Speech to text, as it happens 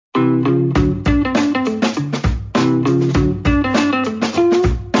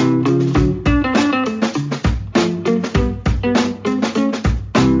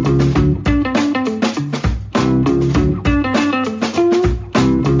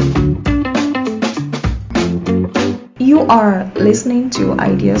are listening to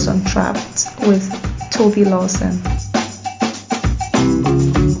Ideas Untrapped with Toby Lawson.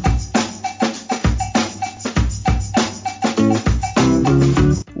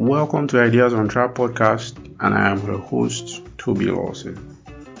 Welcome to Ideas Untrapped podcast, and I am your host, Toby Lawson.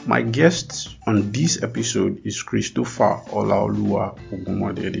 My guest on this episode is Christopher Olaoluwa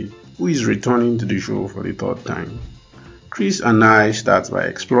Ogumodede, who is returning to the show for the third time. Chris and I start by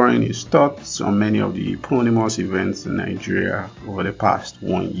exploring his thoughts on many of the eponymous events in Nigeria over the past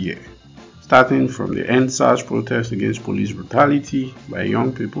 1 year, starting from the EndSARS protest against police brutality by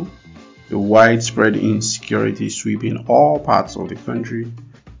young people, the widespread insecurity sweeping all parts of the country,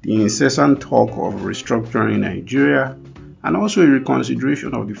 the incessant talk of restructuring Nigeria, and also a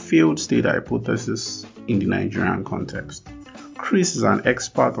reconsideration of the failed state hypothesis in the Nigerian context. Chris is an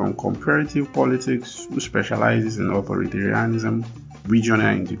expert on comparative politics who specializes in authoritarianism,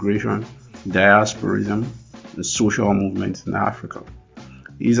 regional integration, diasporism, and social movements in Africa.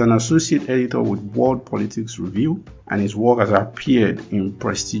 He is an associate editor with World Politics Review, and his work has appeared in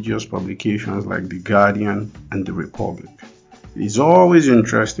prestigious publications like The Guardian and The Republic. It is always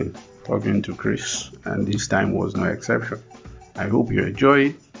interesting talking to Chris, and this time was no exception. I hope you enjoy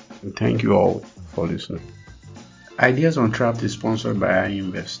it, and thank you all for listening. Ideas Untrapped is sponsored by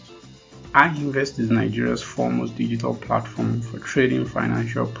iInvest. iInvest is Nigeria's foremost digital platform for trading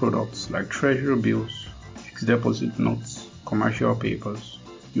financial products like treasury bills, fixed deposit notes, commercial papers,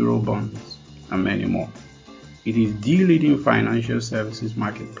 euro bonds, and many more. It is the leading financial services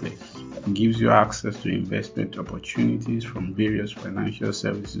marketplace that gives you access to investment opportunities from various financial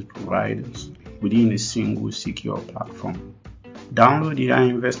services providers within a single secure platform. Download the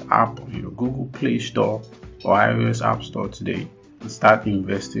iInvest app on your Google Play Store or iOS App Store today and start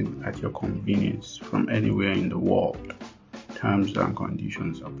investing at your convenience from anywhere in the world. Terms and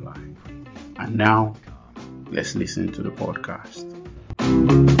conditions apply. And now, let's listen to the podcast.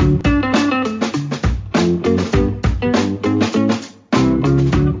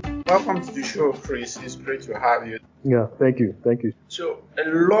 Welcome to the show, Chris. It's great to have you. Yeah, thank you. So, a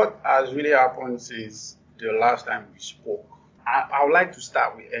lot has really happened since the last time we spoke. I would like to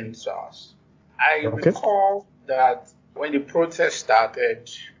start with EndSARS. I recall that when the protest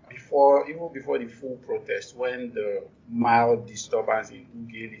started, even before the full protest, when the mild disturbance in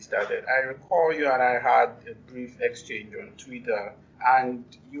Ughelli started, I recall you and I had a brief exchange on Twitter, and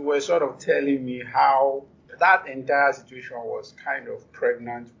you were sort of telling me how that entire situation was kind of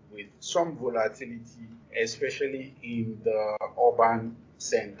pregnant with some volatility, especially in the urban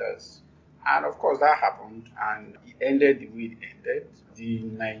centers. And of course that happened, and it ended the way it ended. The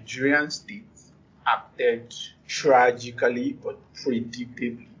Nigerian state acted tragically but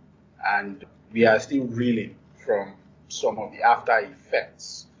predictably, and we are still reeling from some of the after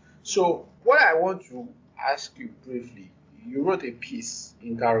effects. So what I want to ask you briefly, you wrote a piece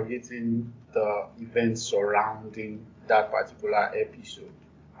interrogating the events surrounding that particular episode.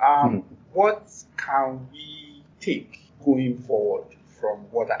 What can we take going forward from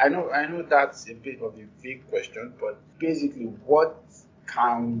what I know that's a bit of a vague question, but basically what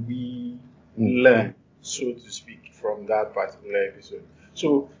can we learn, so to speak, from that particular episode?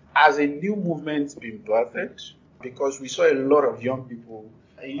 So as a new movement being birthed, because we saw a lot of young people,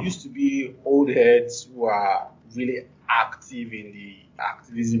 it used to be old heads who are really active in the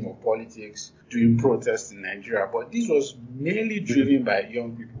activism of politics, doing protests in Nigeria, but this was mainly driven by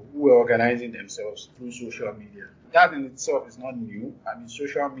young people who were organizing themselves through social media. That in itself is not new. I mean,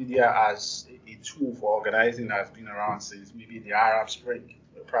 social media as a tool for organizing has been around since maybe the Arab Spring,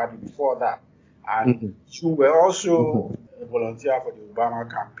 probably before that. And you were also a volunteer for the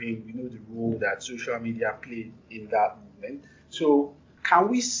Obama campaign. We know the role that social media played in that movement. So can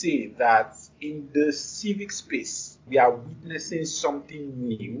we say that in the civic space, we are witnessing something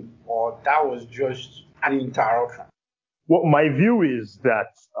new, or that was just an interruption? Well, my view is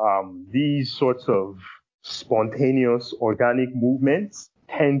that these sorts of spontaneous organic movements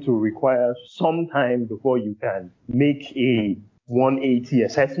tend to require some time before you can make a 180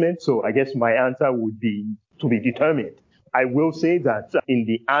 assessment. So I guess my answer would be to be determined. I will say that in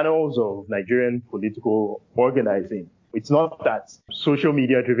the annals of Nigerian political organizing, it's not that social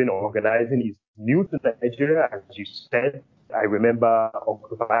media driven organizing is new to Nigeria, as you said. I remember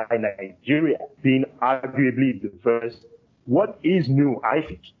Occupy Nigeria being arguably the first. What is new, I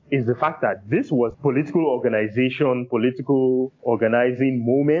think, is the fact that this was political organizing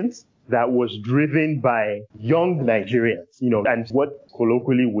moments that was driven by young Nigerians, and what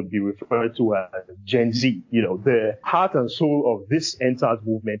colloquially would be referred to as Gen Z. The heart and soul of this EndSARS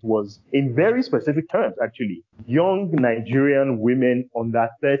movement was, in very specific terms, actually, young Nigerian women under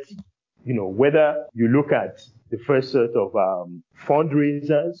 30. Whether you look at the first set of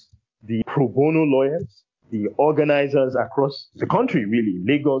fundraisers, the pro bono lawyers, the organizers across the country, really,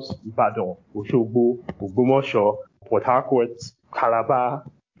 Lagos, Ibadan, Oshogbo, Ogbomoso, Port Harcourt, Calabar,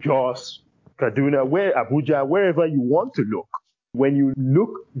 Jos, Kaduna, Abuja, wherever you want to look. When you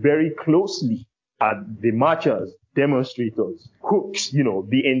look very closely at the marchers, demonstrators, cooks,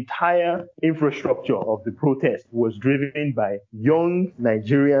 the entire infrastructure of the protest was driven by young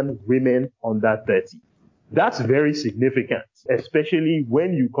Nigerian women under 30. That's very significant, especially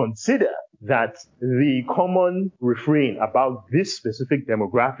when you consider that the common refrain about this specific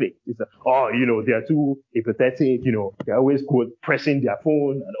demographic is that, they are too apathetic, they're always pressing their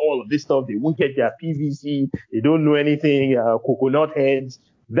phone and all of this stuff. They won't get their PVC. They don't know anything, coconut heads.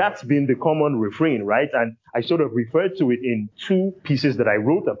 That's been the common refrain, right? And I sort of referred to it in two pieces that I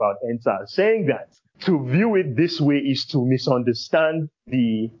wrote about EndSARS, saying that to view it this way is to misunderstand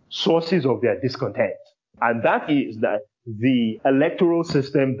the sources of their discontent. And that is that the electoral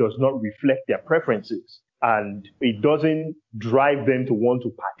system does not reflect their preferences, and it doesn't drive them to want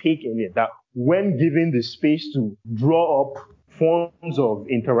to partake in it. That when given the space to draw up forms of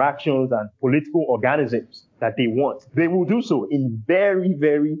interactions and political organisms that they want, they will do so in very,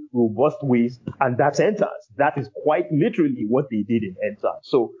 very robust ways. And that's EndSARS. That is quite literally what they did in EndSARS.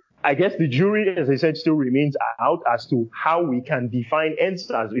 So I guess the jury, as I said, still remains out as to how we can define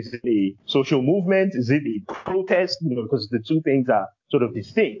EndSARS. Is it a social movement? Is it a protest? Because the two things are sort of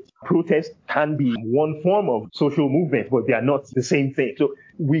distinct. Protest can be one form of social movement, but they are not the same thing. So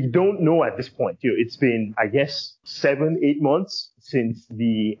we don't know at this point. It's been, I guess, 7-8 months since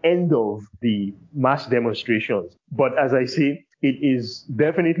the end of the mass demonstrations. But as I say, it is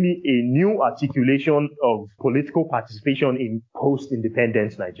definitely a new articulation of political participation in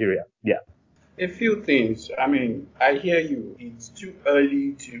post-independence Nigeria. Yeah. A few things. I hear you. It's too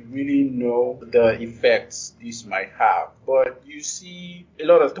early to really know the effects this might have. But you see a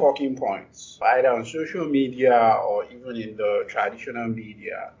lot of talking points, either on social media or even in the traditional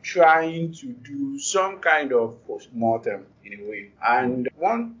media, trying to do some kind of post-mortem in a way. And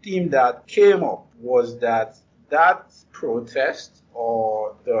one theme that came up was that protest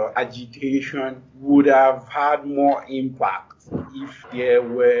or the agitation would have had more impact if there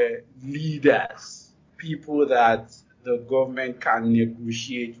were leaders, people that the government can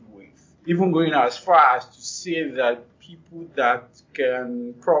negotiate with. Even going as far as to say that people that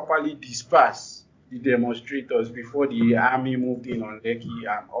can properly disperse the demonstrators before the army moved in on Lekki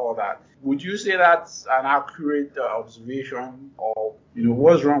and all that. Would you say that's an accurate observation, or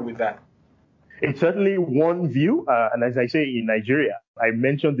what's wrong with that? It's certainly one view, and as I say, in Nigeria, I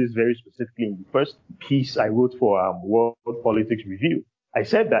mentioned this very specifically in the first piece I wrote for World Politics Review. I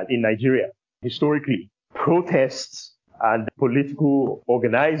said that in Nigeria, historically, protests and political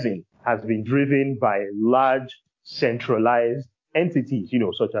organizing has been driven by large centralized entities,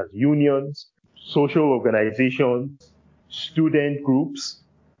 such as unions, social organizations, student groups,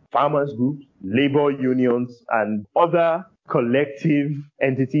 farmers groups, labor unions, and other collective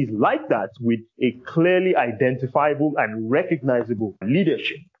entities like that with a clearly identifiable and recognizable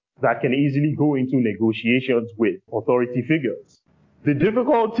leadership that can easily go into negotiations with authority figures. The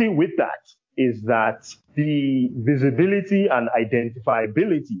difficulty with that is that the visibility and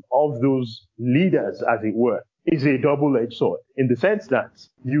identifiability of those leaders, as it were, is a double-edged sword in the sense that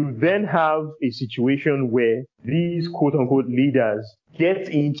you then have a situation where these quote-unquote leaders get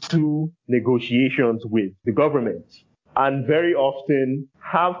into negotiations with the government and very often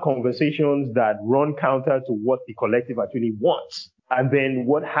have conversations that run counter to what the collective actually wants. And then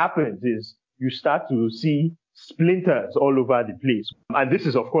what happens is you start to see splinters all over the place. And this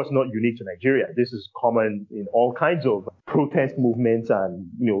is, of course, not unique to Nigeria. This is common in all kinds of protest movements and,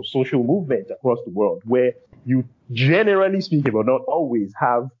 social movements across the world, where you generally speaking, but not always,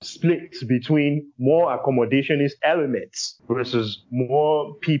 have splits between more accommodationist elements versus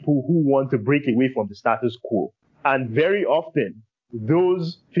more people who want to break away from the status quo. And very often,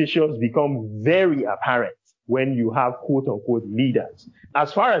 those fissures become very apparent when you have quote-unquote leaders.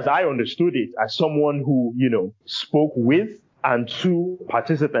 As far as I understood it, as someone who, spoke with and to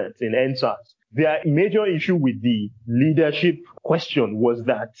participants in EndSARS, their major issue with the leadership question was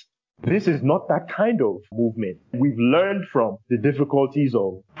that this is not that kind of movement. We've learned from the difficulties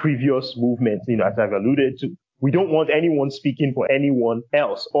of previous movements, as I've alluded to. We don't want anyone speaking for anyone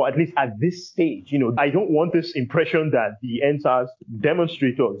else, or at least at this stage. I don't want this impression that the EndSARS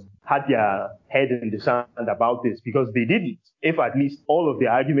demonstrators had their head in the sand about this, because they didn't, if at least all of the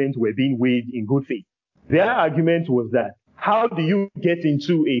arguments were being weighed in good faith. Their argument was that, how do you get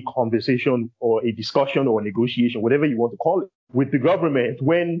into a conversation or a discussion or a negotiation, whatever you want to call it, with the government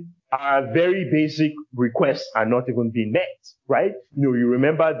when our very basic requests are not even being met, right? You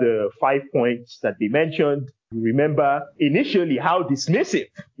remember the 5 points that they mentioned. You remember initially how dismissive,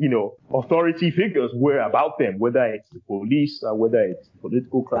 authority figures were about them, whether it's the police or whether it's the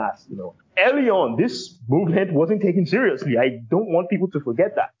political class, Early on, this movement wasn't taken seriously. I don't want people to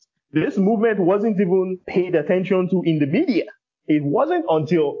forget that. This movement wasn't even paid attention to in the media. It wasn't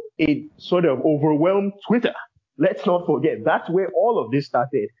until it sort of overwhelmed Twitter. Let's not forget, that's where all of this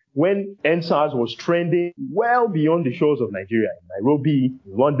started, when EndSARS was trending well beyond the shores of Nigeria. Nairobi,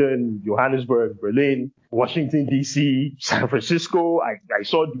 London, Johannesburg, Berlin, Washington, D.C., San Francisco, I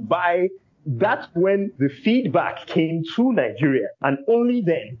saw Dubai. That's when the feedback came to Nigeria. And only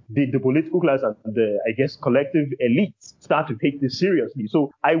then did the political class and the, collective elites start to take this seriously.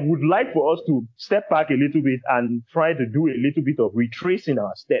 So I would like for us to step back a little bit and try to do a little bit of retracing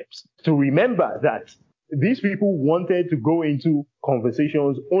our steps to remember that these people wanted to go into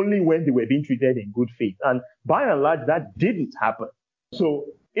conversations only when they were being treated in good faith. And by and large, that didn't happen. So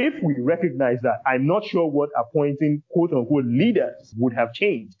if we recognize that, I'm not sure what appointing quote unquote leaders would have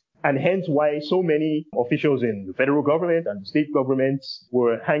changed. And hence why so many officials in the federal government and the state governments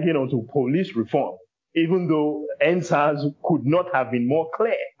were hanging on to police reform, even though EndSARS could not have been more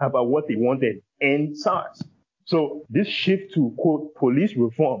clear about what they wanted, end SARS. So this shift to, quote, police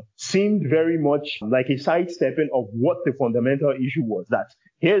reform seemed very much like a sidestepping of what the fundamental issue was, that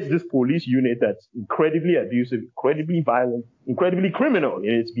here's this police unit that's incredibly abusive, incredibly violent, incredibly criminal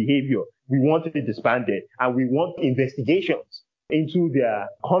in its behavior. We want it disbanded, and we want investigations into their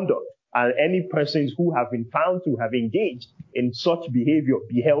conduct, and any persons who have been found to have engaged in such behavior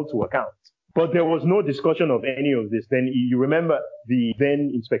be held to account. But there was no discussion of any of this. Then you remember the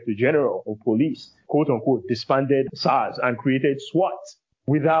then Inspector General of Police, quote unquote, disbanded SARS and created SWAT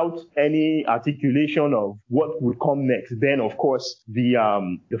without any articulation of what would come next. Then, of course, the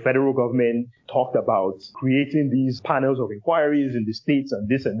federal government talked about creating these panels of inquiries in the states and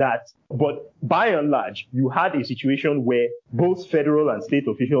this and that. But by and large, you had a situation where both federal and state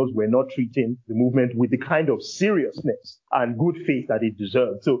officials were not treating the movement with the kind of seriousness and good faith that it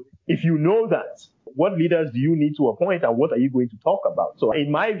deserved. So if you know that, what leaders do you need to appoint and what are you going to talk about? So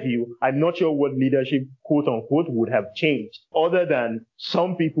in my view, I'm not sure what leadership, quote unquote, would have changed other than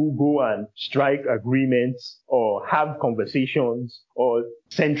some people go and strike agreements or have conversations or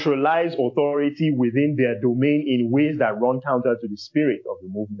centralize authority within their domain in ways that run counter to the spirit of the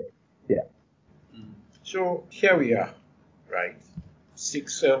movement. Yeah. So here we are, right?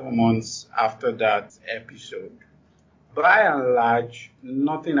 6-7 months after that episode. By and large,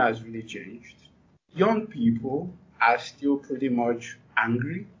 nothing has really changed. Young people are still pretty much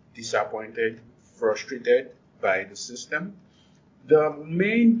angry, disappointed, frustrated by the system. The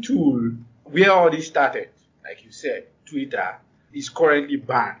main tool where all this started, like you said, Twitter, is currently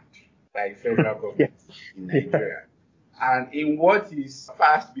banned by the federal government in Nigeria. And in what is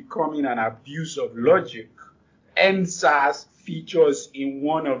fast becoming an abuse of logic, EndSARS features in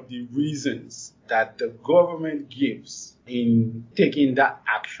one of the reasons that the government gives in taking that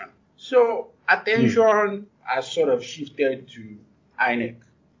action. So attention has sort of shifted to INEC.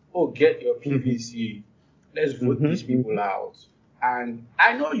 Oh, get your PVC. Let's vote these people out. And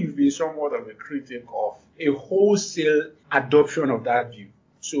I know you've been somewhat of a critic of a wholesale adoption of that view.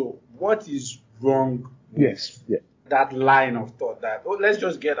 So what is wrong with that line of thought that, let's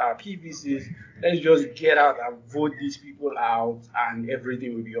just get our PVCs, let's just get out and vote these people out and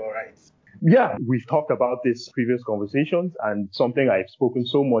everything will be all right? Yeah, we've talked about this previous conversations and something I've spoken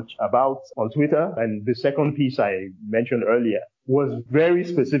so much about on Twitter. And the second piece I mentioned earlier was very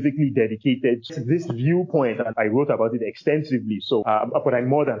specifically dedicated to this viewpoint, and I wrote about it extensively. So, but I'm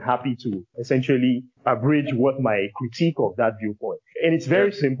more than happy to essentially abridge what my critique of that viewpoint. And it's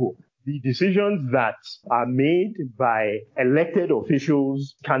very simple. The decisions that are made by elected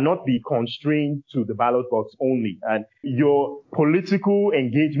officials cannot be constrained to the ballot box only. And your political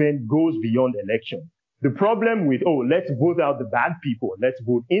engagement goes beyond election. The problem with, let's vote out the bad people, let's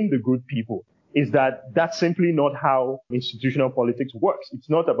vote in the good people, is that that's simply not how institutional politics works. It's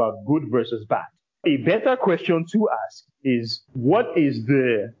not about good versus bad. A better question to ask is, what is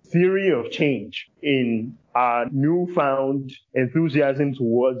the theory of change in our newfound enthusiasm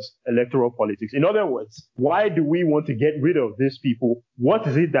towards electoral politics? In other words, why do we want to get rid of these people? What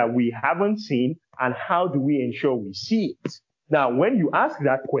is it that we haven't seen, and how do we ensure we see it? Now, when you ask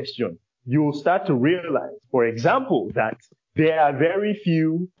that question, you'll start to realize, for example, that there are very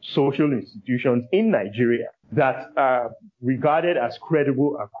few social institutions in Nigeria that are regarded as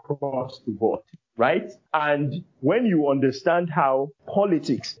credible across the board, right? And when you understand how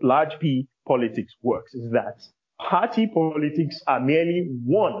politics, large P politics works, is that party politics are merely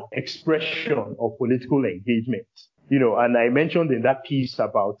one expression of political engagement. And I mentioned in that piece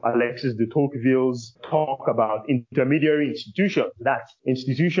about Alexis de Tocqueville's talk about intermediary institutions, that's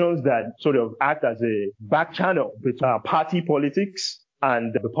institutions that sort of act as a back channel between party politics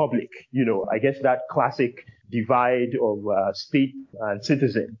and the public. I guess that classic divide of state and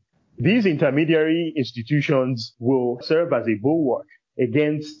citizen. These intermediary institutions will serve as a bulwark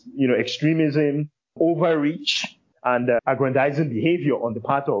against, extremism, overreach, and aggrandizing behavior on the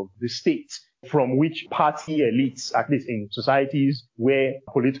part of the state, from which party elites, at least in societies where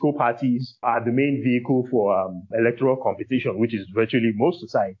political parties are the main vehicle for electoral competition, which is virtually most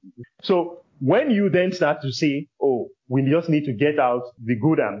societies. So when you then start to say, we just need to get out the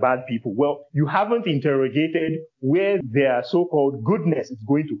good and bad people, well, you haven't interrogated where their so-called goodness is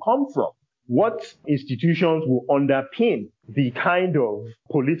going to come from. What institutions will underpin the kind of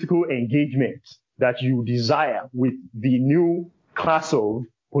political engagement that you desire with the new class of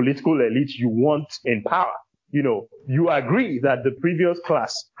political elites you want in power? You agree that the previous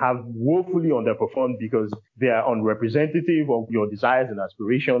class have woefully underperformed because they are unrepresentative of your desires and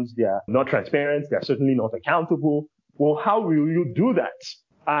aspirations. They are not transparent. They are certainly not accountable. Well, how will you do that?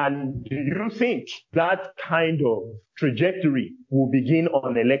 And do you think that kind of trajectory will begin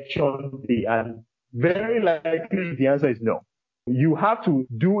on election day? And very likely the answer is no. You have to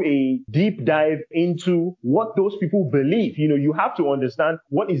do a deep dive into what those people believe. You have to understand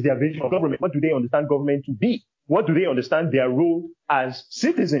what is their vision of government. What do they understand government to be? What do they understand their role as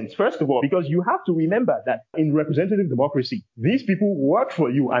citizens, first of all? Because you have to remember that in representative democracy, these people work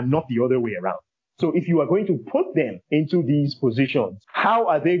for you and not the other way around. So if you are going to put them into these positions, how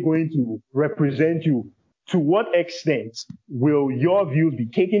are they going to represent you? To what extent will your views be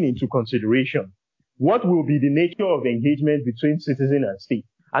taken into consideration? What will be the nature of engagement between citizen and state?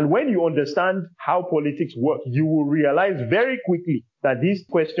 And when you understand how politics work, you will realize very quickly that these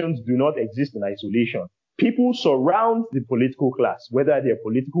questions do not exist in isolation. People surround the political class, whether they're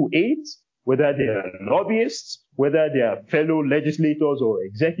political aides, whether they're lobbyists, whether they're fellow legislators or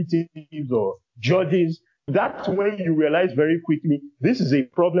executives or judges. That's when you realize very quickly this is a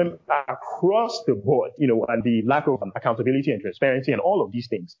problem across the board, and the lack of accountability and transparency and all of these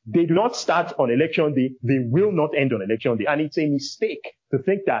things. They do not start on election day. They will not end on election day. And it's a mistake to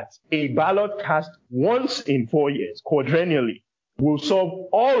think that a ballot cast once in 4 years, quadrennially, will solve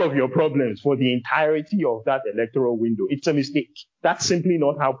all of your problems for the entirety of that electoral window. It's a mistake. That's simply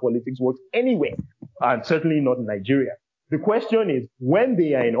not how politics works anywhere, and certainly not in Nigeria. The question is, when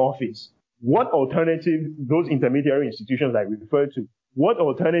they are in office, what alternative, those intermediary institutions I referred to, what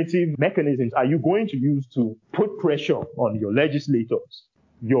alternative mechanisms are you going to use to put pressure on your legislators,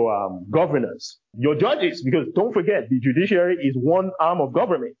 your governors, your judges? Because don't forget, the judiciary is one arm of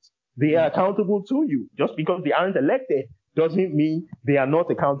government. They are accountable to you. Just because they aren't elected doesn't mean they are not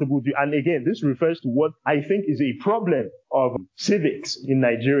accountable to you. And again, this refers to what I think is a problem of civics in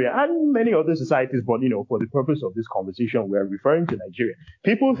Nigeria and many other societies. But, for the purpose of this conversation, we're referring to Nigeria.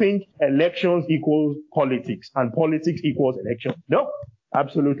 People think elections equals politics and politics equals election. No,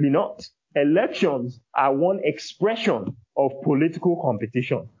 absolutely not. Elections are one expression of political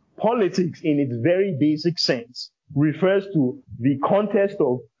competition. Politics, in its very basic sense, refers to the contest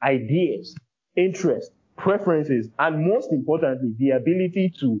of ideas, interests, preferences, and most importantly, the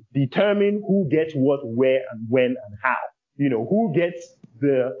ability to determine who gets what, where, and when, and how. Who gets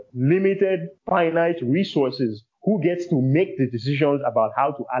the limited, finite resources, who gets to make the decisions about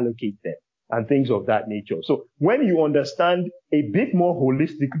how to allocate them, and things of that nature. So when you understand a bit more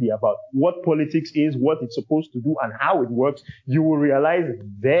holistically about what politics is, what it's supposed to do, and how it works, you will realize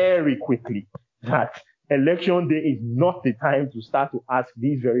very quickly that election day is not the time to start to ask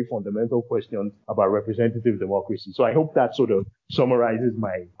these very fundamental questions about representative democracy. So I hope that sort of summarizes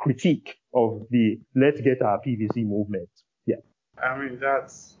my critique of the Let's Get Our PVC movement. Yeah.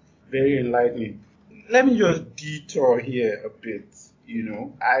 That's very enlightening. Let me just detour here a bit.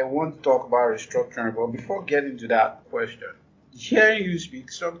 I want to talk about restructuring, but before getting to that question, hearing you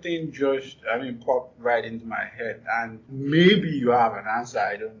speak, something just, popped right into my head, and maybe you have an answer,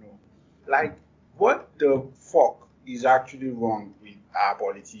 I don't know. What the fuck is actually wrong with our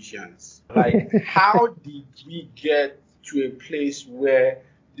politicians? How did we get to a place where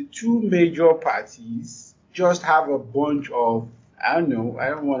the two major parties just have a bunch of, I don't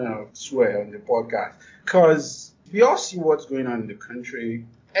want to swear on the podcast, because we all see what's going on in the country,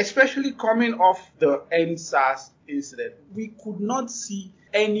 especially coming off the EndSARS incident. We could not see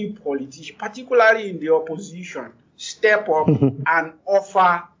any politician, particularly in the opposition, step up and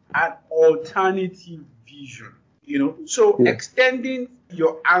offer an alternative vision, So extending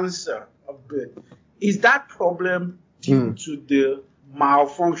your answer a bit, Is that problem due to the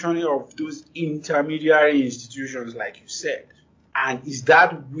malfunctioning of those intermediary institutions, like you said? And is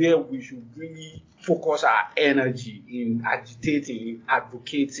that where we should really focus our energy in agitating, in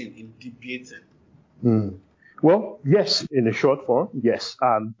advocating, in debating? Well, yes, in the short form, yes.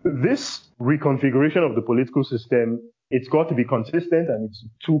 This reconfiguration of the political system, it's got to be consistent and it's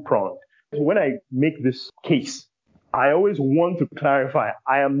two-pronged. When I make this case, I always want to clarify,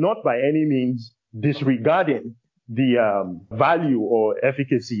 I am not by any means disregarding the value or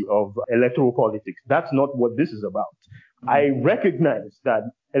efficacy of electoral politics. That's not what this is about. I recognize that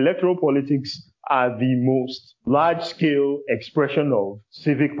electoral politics are the most large-scale expression of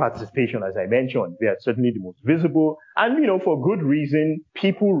civic participation, as I mentioned. They are certainly the most visible. And, for good reason,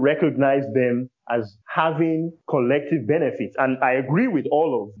 people recognize them as having collective benefits. And I agree with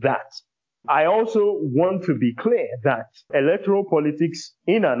all of that. I also want to be clear that electoral politics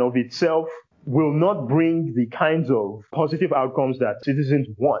in and of itself will not bring the kinds of positive outcomes that citizens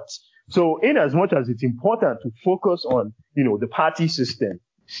want. So in as much as it's important to focus on, the party system,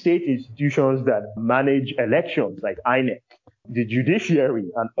 state institutions that manage elections like INEC, the judiciary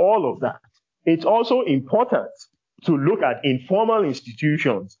and all of that, it's also important to look at informal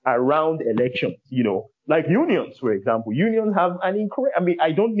institutions around elections, like unions, for example. Unions have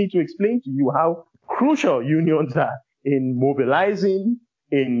I don't need to explain to you how crucial unions are in mobilizing,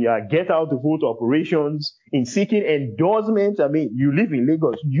 in get out the vote operations, in seeking endorsements. You live in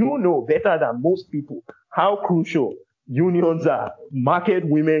Lagos, you know better than most people how crucial unions are. Market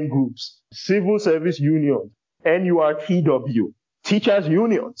women groups, civil service unions, NURTW, teachers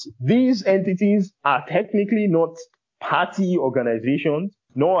unions. These entities are technically not party organizations,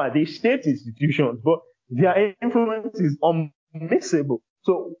 nor are they state institutions, but their influence is unmissable.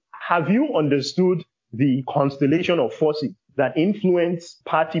 So have you understood the constellation of forces that influence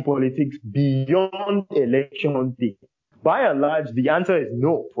party politics beyond election day? By and large, the answer is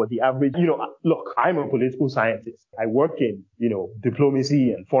no for the average. Look, I'm a political scientist. I work in,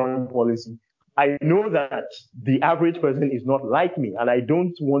 diplomacy and foreign policy. I know that the average person is not like me, and I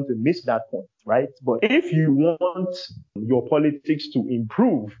don't want to miss that point, right? But if you want your politics to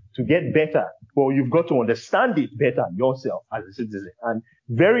improve, to get better, well, you've got to understand it better yourself as a citizen. And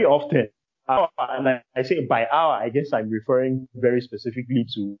very often, and I say by our, I guess I'm referring very specifically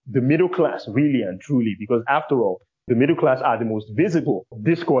to the middle class, really and truly, because after all, the middle class are the most visible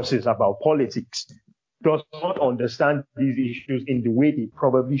discourses about politics, does not understand these issues in the way they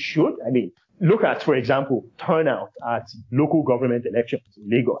probably should. Look at, for example, turnout at local government elections in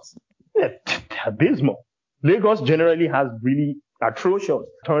Lagos. Abysmal. Lagos generally has really atrocious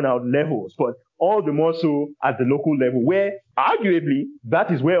turnout levels, but all the more so at the local level, where arguably that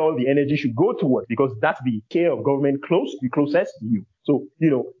is where all the energy should go towards, because that's the care of government closest to you. So,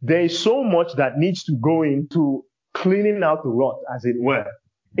 there is so much that needs to go into cleaning out the rot, as it were.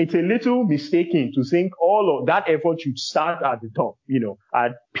 It's a little mistaken to think all of that effort should start at the top,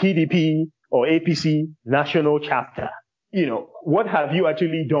 at PDP or APC national chapter. What have you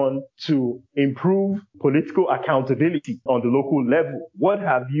actually done to improve political accountability on the local level? What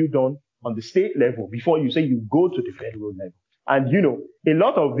have you done on the state level before you say you go to the federal level? And, a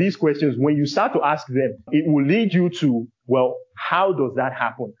lot of these questions, when you start to ask them, it will lead you to, well, how does that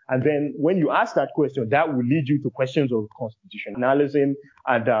happen? And then when you ask that question, that will lead you to questions of constitutionalism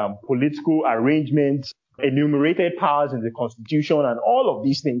and political arrangements, enumerated powers in the Constitution, and all of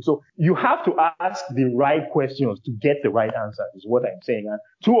these things. So you have to ask the right questions to get the right answer, is what I'm saying. And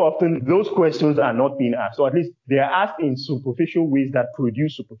too often, those questions are not being asked, or at least they are asked in superficial ways that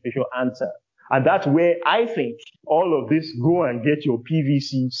produce superficial answers. And that's where I think all of this go and get your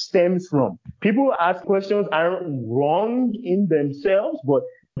PVC stems from. People ask questions aren't wrong in themselves, but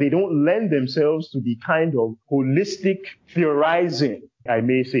they don't lend themselves to the kind of holistic theorizing, I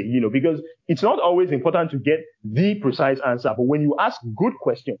may say, because it's not always important to get the precise answer. But when you ask good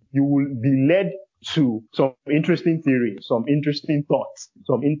questions, you will be led to some interesting theories, some interesting thoughts,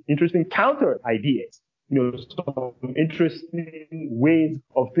 some interesting counter ideas. Some interesting ways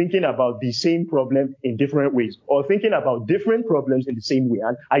of thinking about the same problem in different ways, or thinking about different problems in the same way.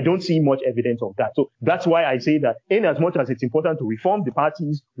 And I don't see much evidence of that. So that's why I say that in as much as it's important to reform the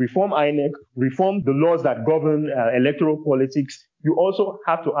parties, reform INEC, reform the laws that govern electoral politics, you also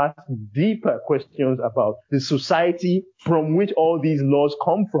have to ask deeper questions about the society from which all these laws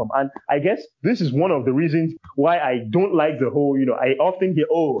come from. And I guess this is one of the reasons why I don't like the whole, I often hear,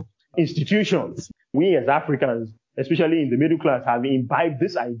 institutions. We as Africans, especially in the middle class, have imbibed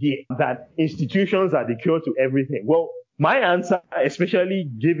this idea that institutions are the cure to everything. Well, my answer, especially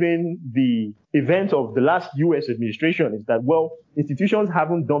given the events of the last US administration, is that, well, institutions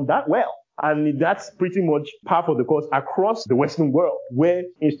haven't done that well. And that's pretty much par for the course across the Western world, where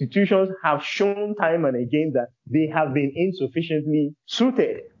institutions have shown time and again that they have been insufficiently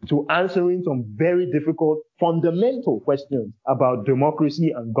suited to answering some very difficult fundamental questions about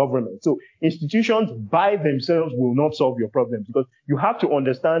democracy and government. So institutions by themselves will not solve your problems, because you have to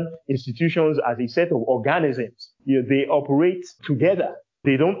understand institutions as a set of organisms. They operate together.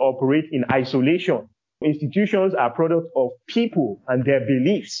 They don't operate in isolation. Institutions are products of people and their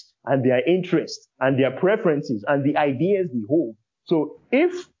beliefs and their interests and their preferences and the ideas they hold. So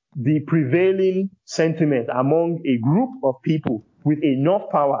if the prevailing sentiment among a group of people with enough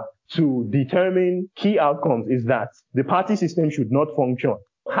power to determine key outcomes is that the party system should not function,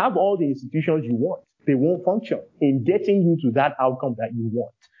 have all the institutions you want, they won't function in getting you to that outcome that you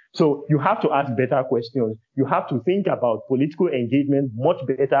want. So you have to ask better questions. You have to think about political engagement much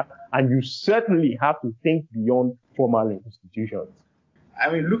better, and you certainly have to think beyond formal institutions.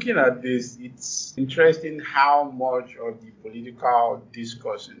 I mean, looking at this, it's interesting how much of the political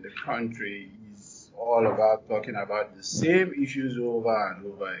discourse in the country is all about talking about the same issues over and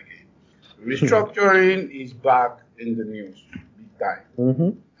over again. Restructuring is back in the news big time. Mm-hmm.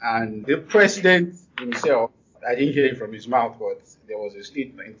 And the president himself, I didn't hear it from his mouth, but there was a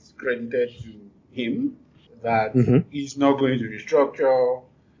statement credited to him that he's not going to restructure,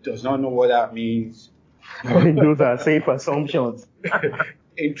 does not know what that means. I think those are safe assumptions.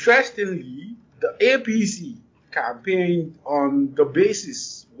 Interestingly, the APC campaigned on the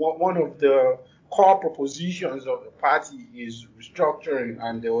basis, one of the core propositions of the party is restructuring,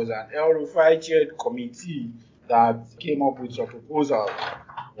 and there was an El-Rufai chaired committee that came up with some proposals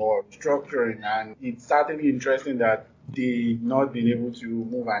for restructuring, and it's certainly interesting that they've not been able to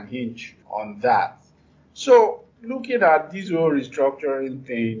move an inch on that. So looking at this whole restructuring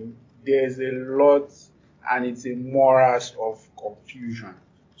thing, there's a lot, and it's a morass of confusion.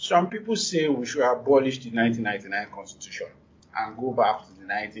 Some people say we should abolish the 1999 Constitution and go back to the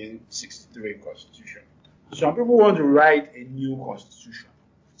 1963 Constitution. Some people want to write a new Constitution.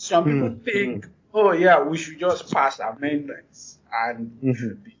 Some people think, oh yeah, we should just pass amendments and it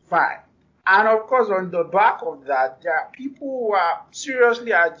should be fine. And of course, on the back of that, there are people who are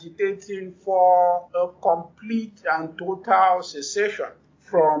seriously agitating for a complete and total secession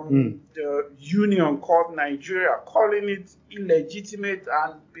from the union called Nigeria, calling it illegitimate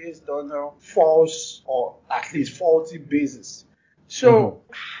and based on a false or at least faulty basis. So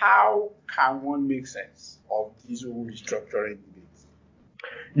how can one make sense of these whole restructuring debates?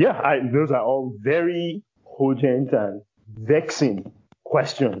 Yeah, those are all very cogent and vexing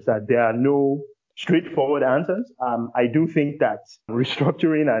questions that there are no straightforward answers. I do think that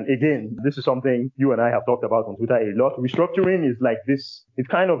restructuring, and again, this is something you and I have talked about on Twitter a lot. Restructuring is like this, it's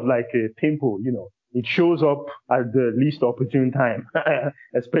kind of like a pimple, it shows up at the least opportune time,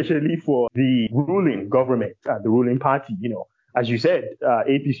 especially for the ruling government and the ruling party, As you said,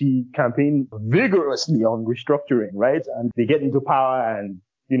 APC campaigned vigorously on restructuring, right? And they get into power and,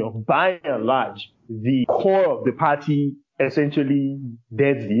 by and large, the core of the party essentially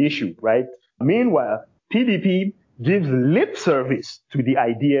deads the issue, right? Meanwhile, PDP gives lip service to the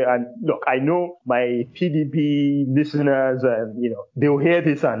idea. And look, I know my PDP listeners, and, they'll hear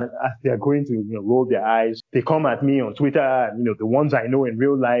this and as they're going to, roll their eyes, they come at me on Twitter and, the ones I know in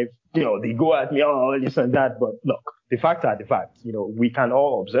real life, they go at me, oh, this and that. But look, the facts are the facts. We can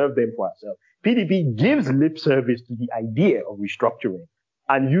all observe them for ourselves. PDP gives lip service to the idea of restructuring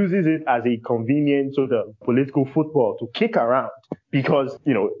and uses it as a convenient sort of political football to kick around because,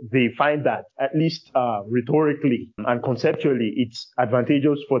 they find that at least rhetorically and conceptually, it's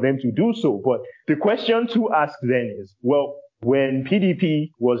advantageous for them to do so. But the question to ask then is, well, when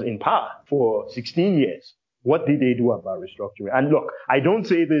PDP was in power for 16 years, what did they do about restructuring? And look, I don't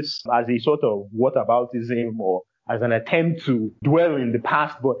say this as a sort of whataboutism or as an attempt to dwell in the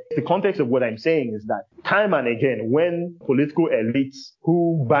past, but the context of what I'm saying is that time and again, when political elites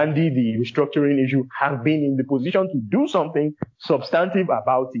who bandy the restructuring issue have been in the position to do something substantive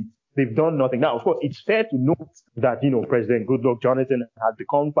about it, they've done nothing. Now, of course, it's fair to note that, President Goodluck Jonathan had the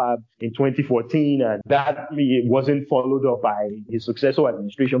confab in 2014 and that wasn't followed up by his successor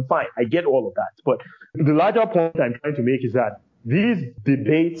administration. Fine, I get all of that. But the larger point I'm trying to make is that these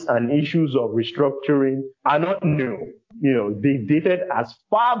debates and issues of restructuring are not new. They dated as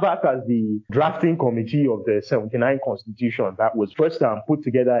far back as the drafting committee of the 79 Constitution that was first put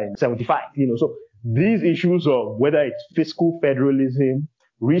together in 75. So these issues of whether it's fiscal federalism,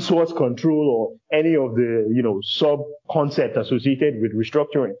 resource control, or any of the, sub-concepts associated with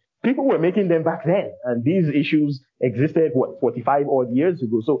restructuring, people were making them back then. And these issues existed, 45 odd years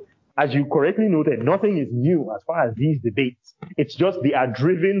ago. So as you correctly noted, nothing is new as far as these debates. It's just they are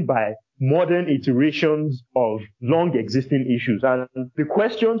driven by modern iterations of long existing issues. And the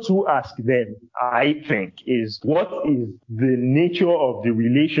question to ask then, I think, is what is the nature of the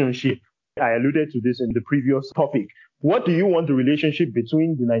relationship? I alluded to this in the previous topic. What do you want the relationship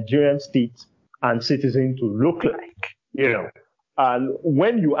between the Nigerian state and citizen to look like? And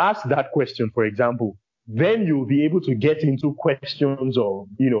when you ask that question, for example, then you'll be able to get into questions of,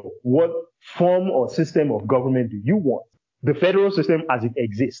 what form or system of government do you want? The federal system as it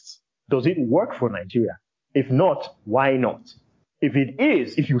exists, does it work for Nigeria? If not, why not? If it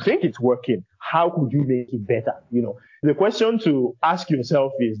is, if you think it's working, how could you make it better? The question to ask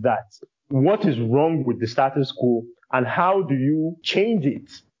yourself is that, what is wrong with the status quo and how do you change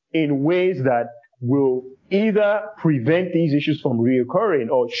it in ways that will either prevent these issues from reoccurring,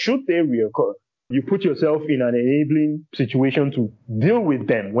 or should they reoccur, you put yourself in an enabling situation to deal with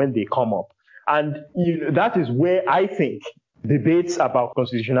them when they come up. And that is where I think debates about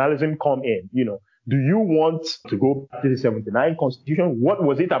constitutionalism come in. Do you want to go back to the 79 Constitution? What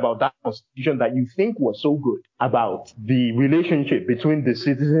was it about that Constitution that you think was so good about the relationship between the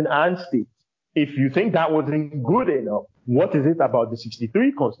citizen and state? If you think that wasn't good enough, what is it about the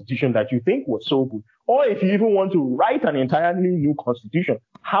 63 Constitution that you think was so good? Or if you even want to write an entirely new Constitution,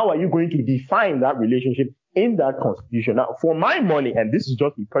 how are you going to define that relationship in that Constitution? Now, for my money, and this is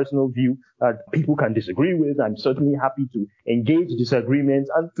just a personal view that people can disagree with, I'm certainly happy to engage disagreements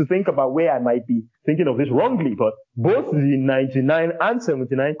and to think about where I might be thinking of this wrongly, but both the 99 and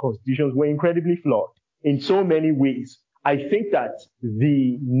 79 Constitutions were incredibly flawed in so many ways. I think that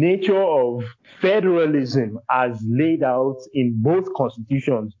the nature of federalism as laid out in both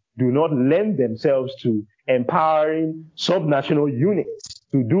constitutions do not lend themselves to empowering subnational units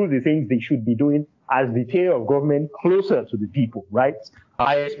to do the things they should be doing as the tier of government closer to the people, right?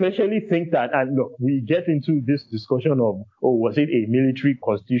 I especially think that, and look, we get into this discussion of, was it a military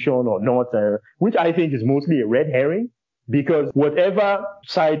constitution or not, which I think is mostly a red herring. Because whatever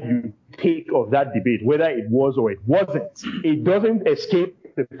side you take of that debate, whether it was or it wasn't, it doesn't escape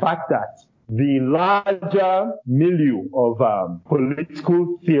the fact that the larger milieu of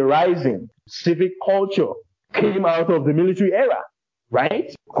political theorizing, civic culture came out of the military era,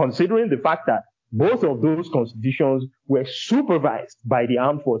 right? Considering the fact that both of those constitutions were supervised by the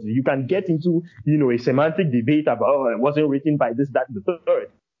armed forces. You can get into, a semantic debate about, it wasn't written by this, that, and the third.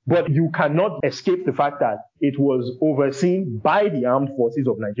 But you cannot escape the fact that it was overseen by the armed forces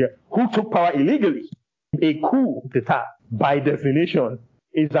of Nigeria, who took power illegally. A coup d'etat, by definition,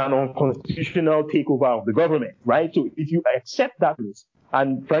 is an unconstitutional takeover of the government, right? So if you accept that,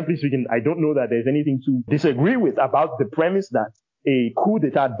 and frankly speaking, I don't know that there's anything to disagree with about the premise that a coup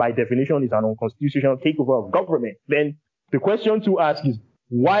d'etat, by definition, is an unconstitutional takeover of government, then the question to ask is,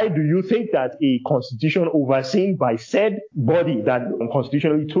 why do you think that a constitution overseen by said body that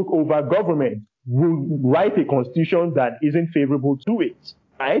constitutionally took over government will write a constitution that isn't favorable to it?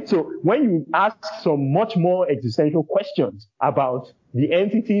 Right? So when you ask some much more existential questions about the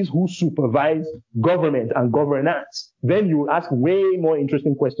entities who supervise government and governance, then you ask way more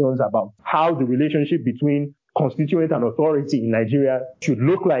interesting questions about how the relationship between constituent and authority in Nigeria should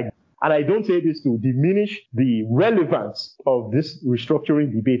look like. And I don't say this to diminish the relevance of this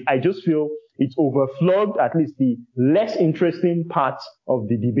restructuring debate. I just feel it's overflogged. At least the less interesting parts of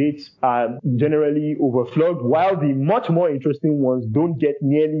the debates are generally overflogged, while the much more interesting ones don't get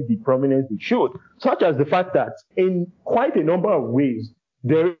nearly the prominence they should, such as the fact that in quite a number of ways,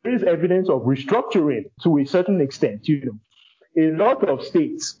 there is evidence of restructuring to a certain extent. A lot of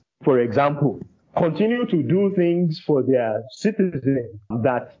states, for example, continue to do things for their citizens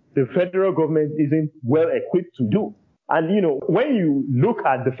that the federal government isn't well equipped to do. And, when you look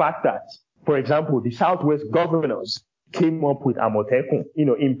at the fact that, for example, the Southwest governors came up with Amotekun,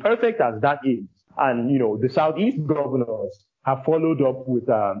 imperfect as that is, and, the Southeast governors have followed up with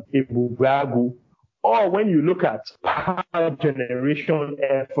Ebubeagwu, or when you look at power generation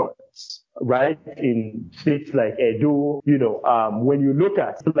efforts, right, in states like Edo, when you look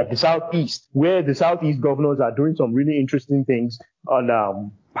at like the Southeast, where the Southeast governors are doing some really interesting things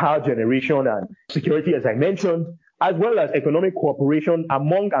on power generation and security, as I mentioned, as well as economic cooperation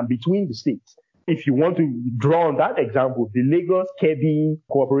among and between the states. If you want to draw on that example, the Lagos-Kebbi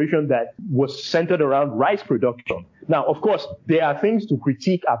cooperation that was centered around rice production. Now, of course, there are things to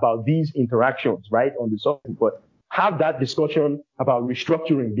critique about these interactions, right, on the subject, but have that discussion about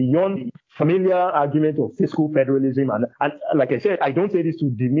restructuring beyond the familiar argument of fiscal federalism. And like I said, I don't say this to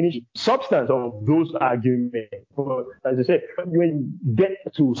diminish substance of those arguments. But as I said, when you get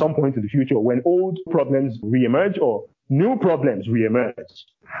to some point in the future, when old problems reemerge or new problems reemerge,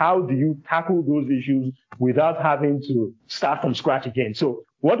 how do you tackle those issues without having to start from scratch again? So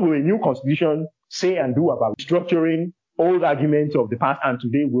What will a new constitution say and do about restructuring old arguments of the past and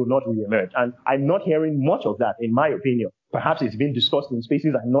today will not reemerge? And I'm not hearing much of that, in my opinion. Perhaps it's been discussed in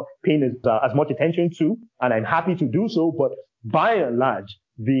spaces I'm not paying as much attention to, and I'm happy to do so. But by and large,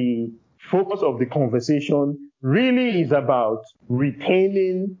 the focus of the conversation really is about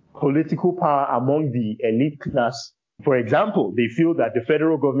retaining political power among the elite class. For example, they feel that the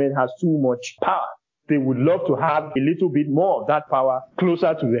federal government has too much power. They would love to have a little bit more of that power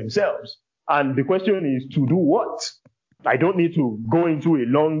closer to themselves. And the question is, to do what? I don't need to go into a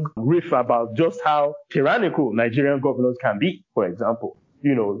long riff about just how tyrannical Nigerian governors can be, for example.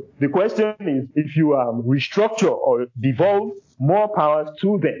 The question is, if you restructure or devolve more powers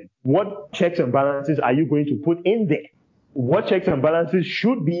to them, what checks and balances are you going to put in there? What checks and balances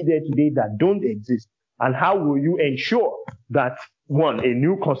should be there today that don't exist? And how will you ensure that, one, a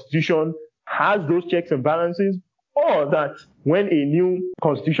new constitution has those checks and balances, or that when a new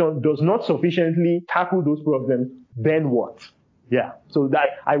constitution does not sufficiently tackle those problems, then what? Yeah. So that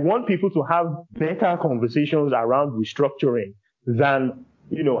I want people to have better conversations around restructuring than,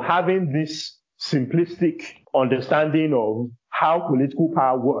 having this simplistic understanding of how political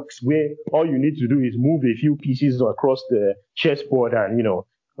power works, where all you need to do is move a few pieces across the chessboard and,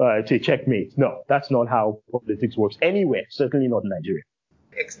 say checkmate. No, that's not how politics works anywhere, certainly not in Nigeria.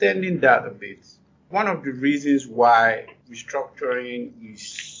 Extending that a bit, one of the reasons why restructuring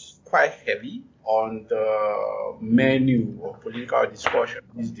is quite heavy on the menu of political discussion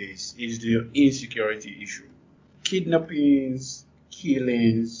these days is the insecurity issue. Kidnappings,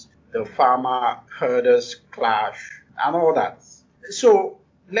 killings, the farmer-herders clash, and all that. So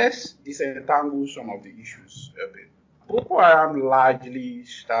let's disentangle some of the issues a bit. Boko Haram largely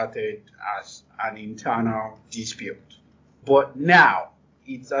started as an internal dispute, but now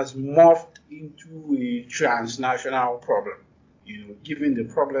it has morphed into a transnational problem, given the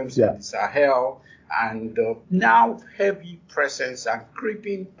problems in the Sahel and the now heavy presence and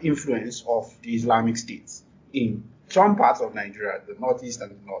creeping influence of the Islamic State in some parts of Nigeria, the northeast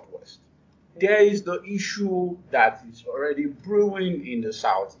and the northwest. There is the issue that is already brewing in the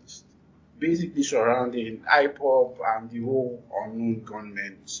southeast, basically surrounding IPOB and the whole unknown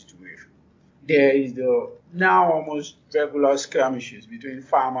gunmen situation. There is the now almost regular skirmishes between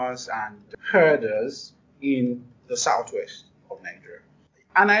farmers and herders in the southwest of Nigeria.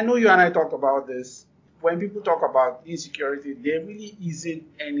 And I know you and I talked about this. When people talk about insecurity, there really isn't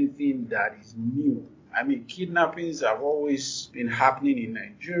anything that is new. I mean, kidnappings have always been happening in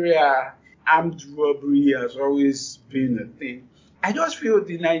Nigeria. Armed robbery has always been a thing. I just feel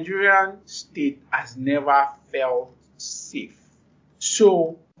the Nigerian state has never felt safe.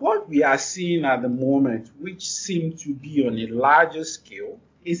 So what we are seeing at the moment, which seems to be on a larger scale,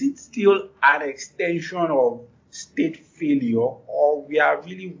 is it still an extension of state failure, or we are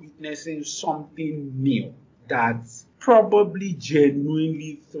really witnessing something new that probably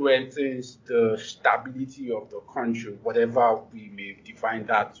genuinely threatens the stability of the country, whatever we may define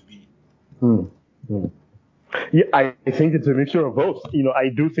that to be? Yeah, I think it's a mixture of both. I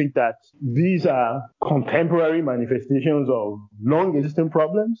do think that these are contemporary manifestations of long existing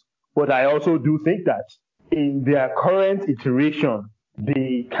problems, but I also do think that in their current iteration,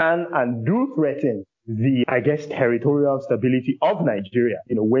 they can and do threaten the, territorial stability of Nigeria.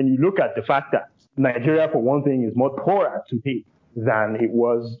 When you look at the fact that Nigeria, for one thing, is more poorer today than it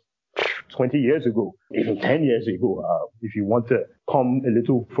was 20 years ago, even 10 years ago, if you want to come a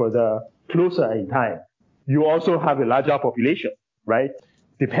little further closer in time. You also have a larger population, right?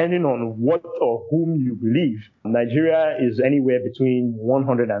 Depending on what or whom you believe, Nigeria is anywhere between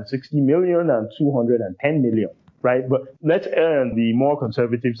 160 million and 210 million, right? But let's err on the more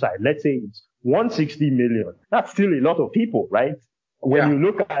conservative side. Let's say it's 160 million. That's still a lot of people, right? When you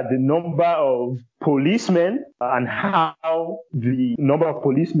look at the number of policemen and how the number of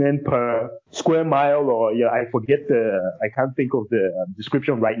policemen per square mile, or I can't think of the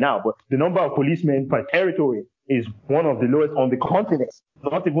description right now, but the number of policemen per territory is one of the lowest on the continent,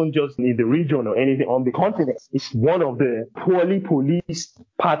 not even just in the region or anything, on the continent. It's one of the poorly policed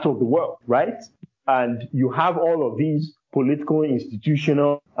parts of the world, right? And you have all of these political,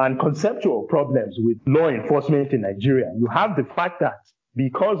 institutional, and conceptual problems with law enforcement in Nigeria. You have the fact that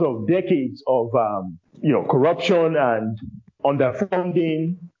because of decades of, corruption and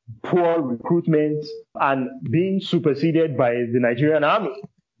underfunding, poor recruitment, and being superseded by the Nigerian army,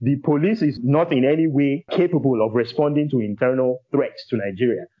 the police is not in any way capable of responding to internal threats to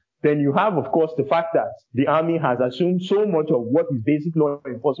Nigeria. Then you have, of course, the fact that the army has assumed so much of what is basic law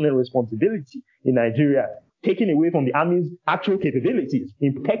enforcement responsibility in Nigeria, taking away from the army's actual capabilities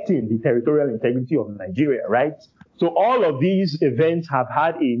in protecting the territorial integrity of Nigeria, right? So all of these events have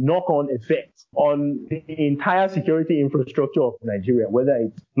had a knock-on effect on the entire security infrastructure of Nigeria, whether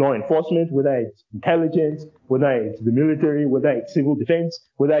it's law enforcement, whether it's intelligence, whether it's the military, whether it's civil defense,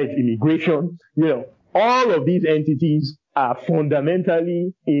 whether it's immigration. All of these entities are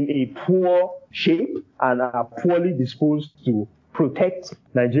fundamentally in a poor shape and are poorly disposed to protect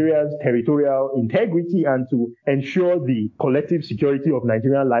Nigeria's territorial integrity and to ensure the collective security of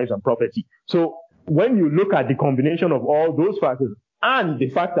Nigerian lives and property. So when you look at the combination of all those factors and the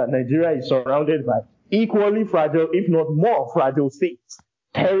fact that Nigeria is surrounded by equally fragile, if not more fragile states,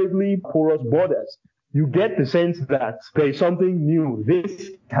 terribly porous borders, you get the sense that there is something new this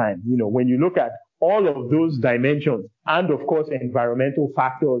time. When you look at all of those dimensions and, of course, environmental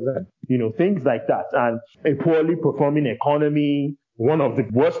factors and, things like that, and a poorly performing economy, one of the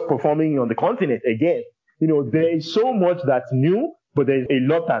worst performing on the continent again, there is so much that's new, but there's a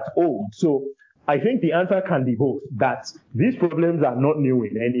lot that's old. So I think the answer can be both, that these problems are not new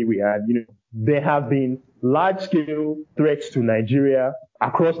in any way. And, there have been large-scale threats to Nigeria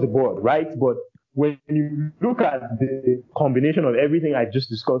across the board, right? But when you look at the combination of everything I just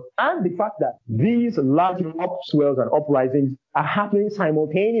discussed and the fact that these large upswells and uprisings are happening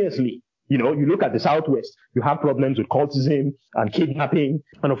simultaneously, you look at the Southwest, you have problems with cultism and kidnapping.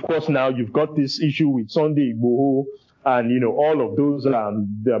 And of course, now you've got this issue with Sunday Igboho and, all of those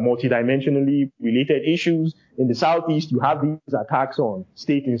the multidimensionally related issues. In the Southeast, you have these attacks on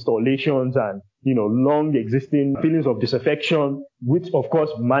state installations and, long existing feelings of disaffection, which of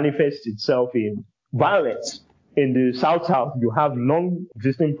course manifests itself in violence. In the South, you have long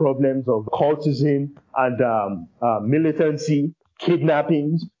existing problems of cultism and militancy,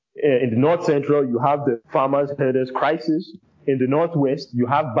 kidnappings. In the North Central, you have the farmers-herders crisis. In the Northwest, you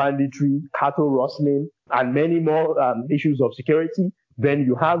have banditry, cattle rustling, and many more issues of security. Then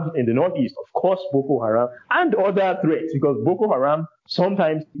you have in the Northeast, of course, Boko Haram and other threats, because Boko Haram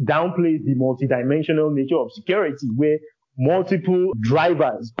sometimes downplays the multidimensional nature of security, where multiple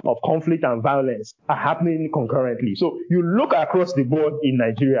drivers of conflict and violence are happening concurrently. So you look across the board in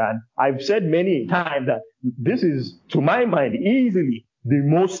Nigeria, and I've said many times that this is, to my mind, easily the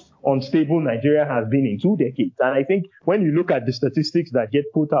most unstable Nigeria has been in 2 decades. And I think when you look at the statistics that get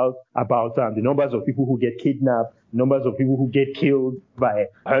put out about the numbers of people who get kidnapped, numbers of people who get killed by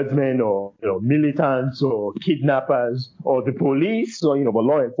herdsmen or militants or kidnappers or the police or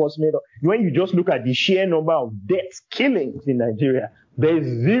law enforcement, when you just look at the sheer number of deaths, killings in Nigeria, there is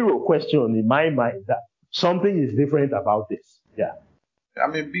zero question in my mind that something is different about this. Yeah.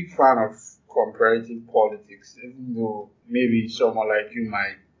 I'm a big fan of comparative politics, even though maybe someone like you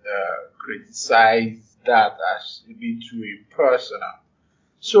might criticize that as a bit too impersonal.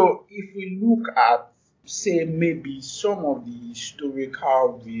 So if we look at, say, maybe some of the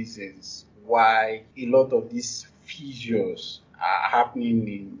historical reasons why a lot of these fissures are happening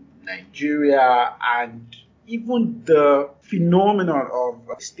in Nigeria, and even the phenomenon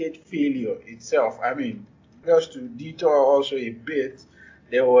of state failure itself. I mean, just to detour also a bit,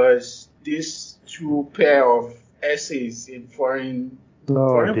 there was this 2 pair of essays in foreign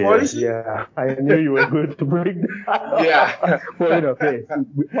policy. Yeah, I knew you were going to bring that. Yeah. Foreign affairs.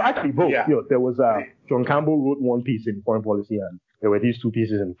 Well, actually, both. Yeah. There was John Campbell wrote one piece in foreign policy, and there were these 2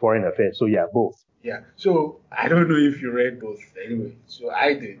 pieces in foreign affairs. So yeah, both. Yeah. So I don't know if you read both anyway. So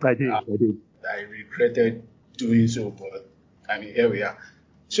I did. I did. I regretted doing so, but I mean, here we are.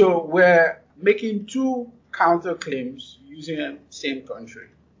 So we're making 2 counterclaims using the same country,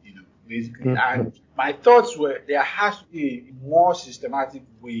 basically. Mm-hmm. And my thoughts were there has to be a more systematic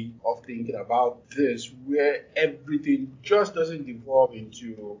way of thinking about this, where everything just doesn't devolve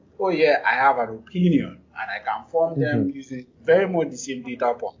into, oh yeah, I have an opinion and I can form them using very much the same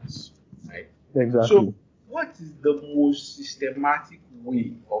data points, right? Exactly. So what is the most systematic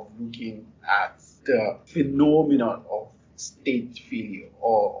way of looking at the phenomenon of state failure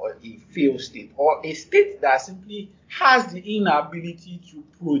or a failed state, or a state that simply has the inability to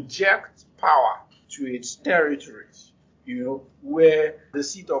project power to its territories, where the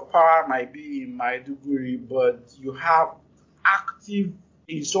seat of power might be in Maiduguri, but you have active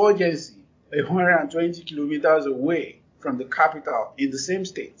insurgency 120 kilometers away from the capital in the same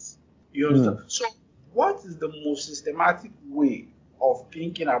states. You understand? So what is the most systematic way of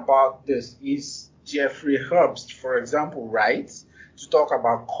thinking about this? Is Jeffrey Herbst, for example, writes to talk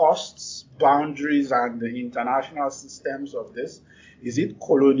about costs, boundaries, and the international systems of this. Is it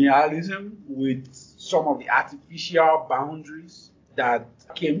colonialism with some of the artificial boundaries that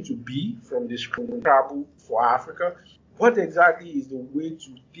came to be from this travel for Africa? What exactly is the way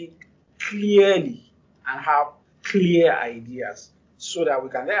to think clearly and have clear ideas so that we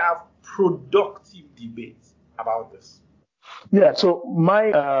can then have productive debates about this? Yeah, so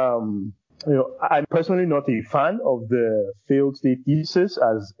I'm personally not a fan of the failed state thesis,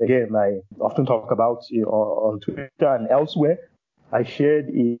 as again I often talk about on Twitter and elsewhere. I shared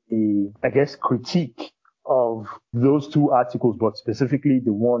I guess, critique of those two articles, but specifically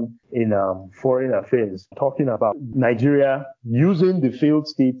the one in Foreign Affairs, talking about Nigeria using the failed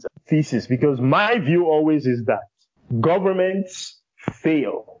state thesis, because my view always is that governments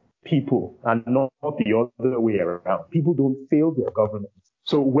fail people and not the other way around. People don't fail their government.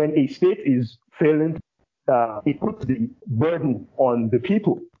 So when a state is failing, it puts the burden on the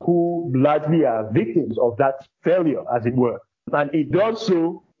people who largely are victims of that failure, as it were. And it does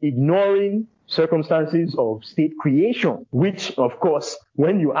so ignoring circumstances of state creation, which, of course,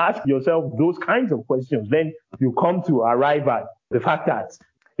 when you ask yourself those kinds of questions, then you come to arrive at the fact that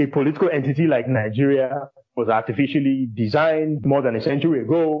a political entity like Nigeria was artificially designed more than a century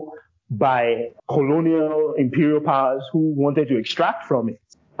ago by colonial imperial powers who wanted to extract from it.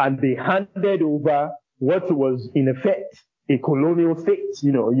 And they handed over what was, in effect, a colonial state.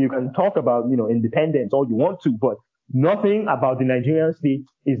 You can talk about, independence all you want to, but nothing about the Nigerian state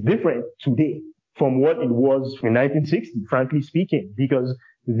is different today from what it was in 1960, frankly speaking, because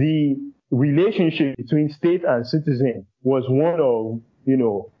the relationship between state and citizen was one of,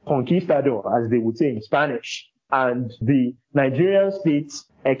 conquistador, as they would say in Spanish. And the Nigerian state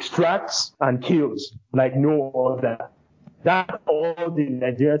extracts and kills like no other. That's all the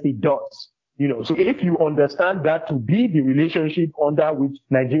Nigerian state does. So if you understand that to be the relationship under which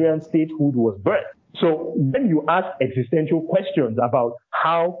Nigerian statehood was birthed, so when you ask existential questions about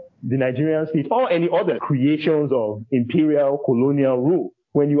how the Nigerian state or any other creations of imperial colonial rule,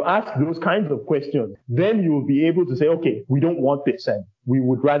 when you ask those kinds of questions, then you will be able to say, okay, we don't want this and we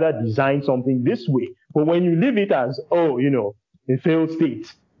would rather design something this way. But when you leave it as, a failed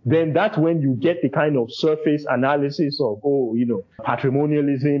state, then that's when you get the kind of surface analysis of,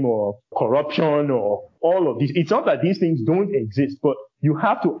 patrimonialism or corruption or all of these. It's not that these things don't exist, but you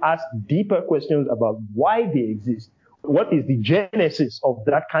have to ask deeper questions about why they exist. What is the genesis of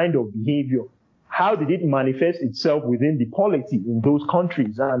that kind of behavior? How did it manifest itself within the polity in those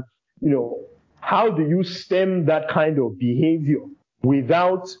countries? And, how do you stem that kind of behavior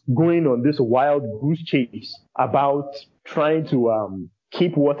without going on this wild goose chase about trying to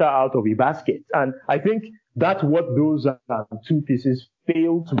keep water out of a basket? And I think that's what those two pieces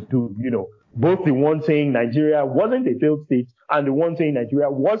fail to do. Both the one saying Nigeria wasn't a failed state and the one saying Nigeria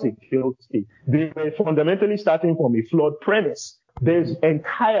was a failed state. They were fundamentally starting from a flawed premise. There's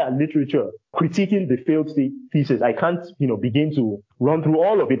entire literature critiquing the failed state thesis. I can't, begin to run through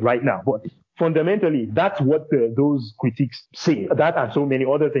all of it right now, but fundamentally, that's what those critiques say. That and so many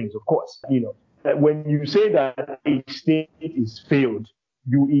other things, of course. When you say that a state is failed,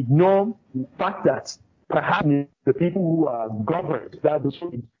 you ignore the fact that perhaps the people who are governed, that those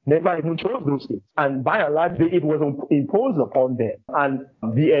states never even chose those states. And by and large, it was imposed upon them. And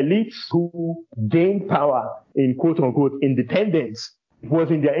the elites who gained power in quote-unquote independence, it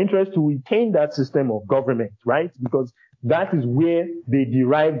was in their interest to retain that system of government, right? Because that is where they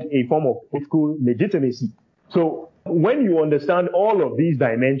derived a form of political legitimacy. So when you understand all of these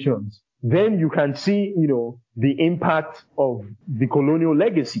dimensions, then you can see, the impact of the colonial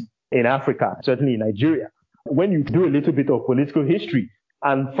legacy in Africa, certainly in Nigeria. When you do a little bit of political history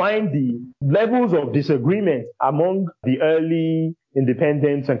and find the levels of disagreement among the early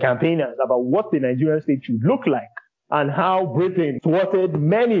independents and campaigners about what the Nigerian state should look like, and how Britain thwarted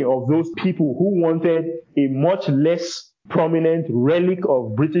many of those people who wanted a much less prominent relic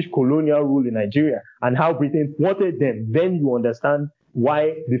of British colonial rule in Nigeria, and how Britain thwarted them, then you understand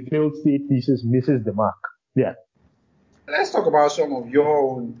why the failed state thesis misses the mark. Yeah. Let's talk about some of your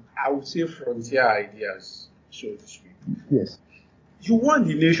own, I would say, frontier ideas, so to speak. Yes. You want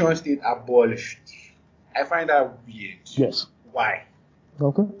the nation state abolished. I find that weird. Yes. Why?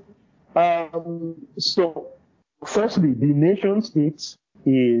 Okay. So, firstly, the nation state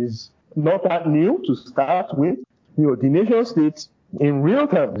is not that new to start with. The nation state in real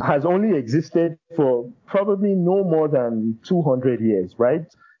terms has only existed for probably no more than 200 years, right?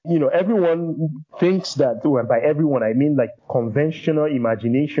 Everyone thinks that, well, by everyone, I mean like conventional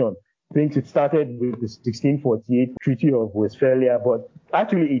imagination, thinks it started with the 1648 Treaty of Westphalia, but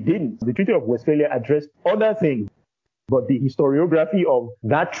actually it didn't. The Treaty of Westphalia addressed other things, but the historiography of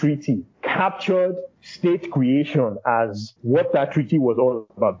that treaty captured state creation as what that treaty was all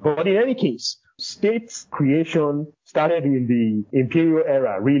about. But in any case, state creation started in the imperial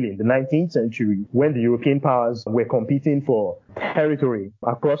era, really, in the 19th century, when the European powers were competing for territory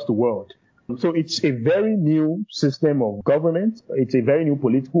across the world. So it's a very new system of government. It's a very new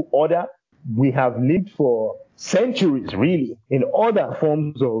political order. We have lived for centuries, really, in other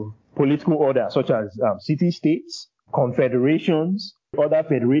forms of political order, such as city-states, confederations, other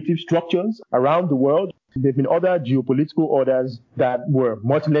federative structures around the world. There have been other geopolitical orders that were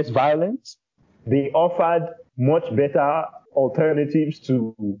much less violent. They offered much better alternatives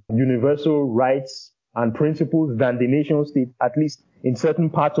to universal rights and principles than the nation state, at least in certain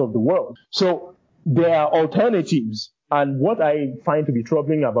parts of the world. So there are alternatives. And what I find to be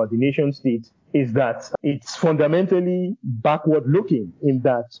troubling about the nation state is that it's fundamentally backward looking, in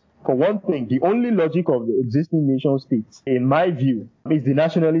that, for one thing, the only logic of the existing nation states, in my view, is the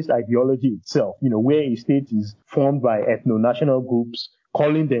nationalist ideology itself, where a state is formed by ethno-national groups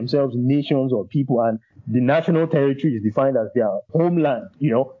calling themselves nations or people, and the national territory is defined as their homeland.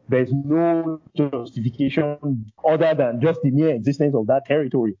 There's no justification other than just the mere existence of that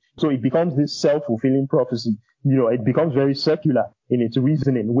territory. So it becomes this self-fulfilling prophecy. It becomes very circular in its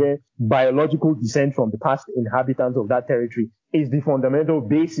reasoning, where biological descent from the past inhabitants of that territory is the fundamental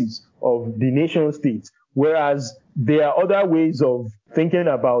basis of the nation state. Whereas there are other ways of thinking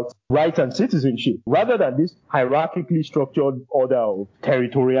about rights and citizenship, rather than this hierarchically structured order of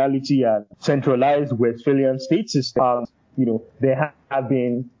territoriality and centralized Westphalian state systems. There have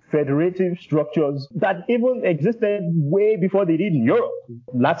been federative structures that even existed way before they did in Europe.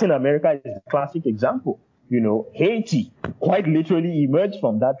 Latin America is a classic example. Haiti quite literally emerged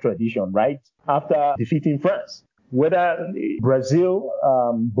from that tradition, right? After defeating France. Whether Brazil,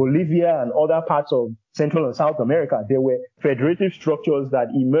 Bolivia, and other parts of Central and South America, there were federative structures that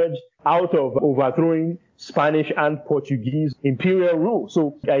emerged out of overthrowing Spanish and Portuguese imperial rule.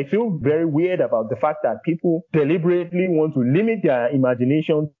 So I feel very weird about the fact that people deliberately want to limit their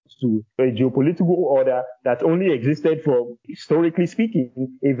imagination to a geopolitical order that only existed for, historically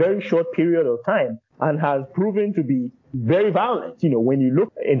speaking, a very short period of time, and has proven to be very violent. When you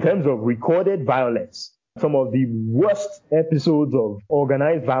look in terms of recorded violence, some of the worst episodes of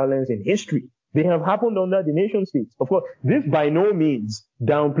organized violence in history, they have happened under the nation states. Of course, this by no means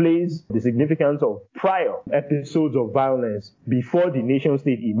downplays the significance of prior episodes of violence before the nation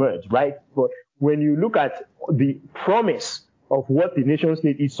state emerged, right? But when you look at the promise of what the nation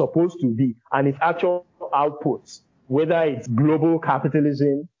state is supposed to be and its actual outputs, whether it's global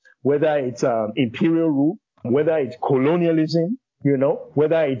capitalism, whether it's imperial rule, whether it's colonialism,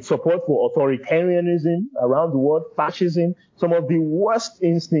 whether it's support for authoritarianism around the world, fascism, some of the worst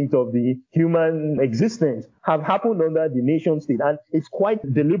instincts of the human existence have happened under the nation state. And it's quite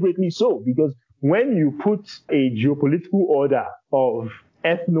deliberately so, because when you put a geopolitical order of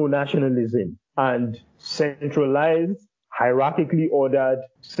ethno-nationalism and centralized, hierarchically ordered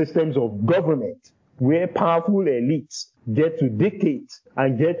systems of government, where powerful elites get to dictate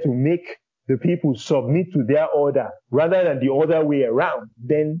and get to make the people submit to their order rather than the other way around,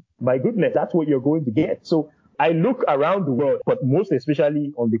 then my goodness, that's what you're going to get. So I look around the world, but most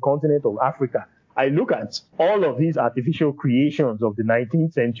especially on the continent of Africa, I look at all of these artificial creations of the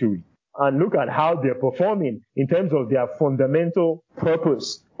 19th century and look at how they're performing in terms of their fundamental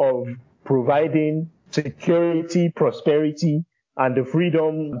purpose of providing security, prosperity, and the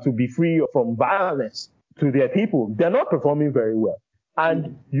freedom to be free from violence to their people. They're not performing very well.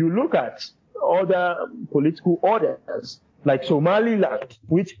 And you look at other political orders like Somaliland,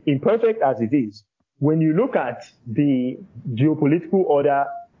 which, imperfect as it is, when you look at the geopolitical order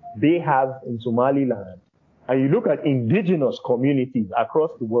they have in Somaliland, and you look at indigenous communities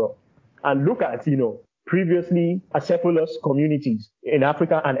across the world, and look at, previously acephalous communities in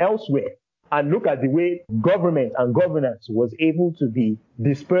Africa and elsewhere, and look at the way government and governance was able to be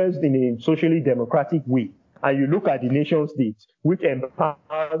dispersed in a socially democratic way, and you look at the nation states, which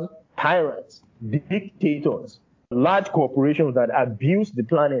empowers tyrants, dictators, large corporations that abuse the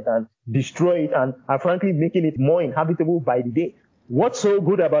planet and destroy it and are frankly making it more inhabitable by the day. What's so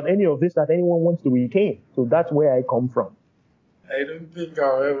good about any of this that anyone wants to retain? So that's where I come from. I don't think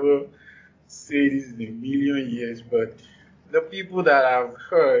I'll ever say this in a million years, but the people that I've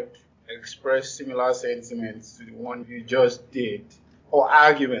heard express similar sentiments to the one you just did, or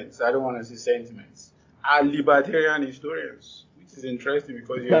arguments, I don't want to say sentiments, are libertarian historians, which is interesting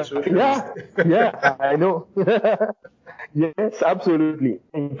because you're a socialist. Yeah, I know. Yes, absolutely.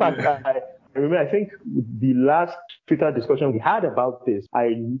 In fact, I remember, I think the last Twitter discussion we had about this,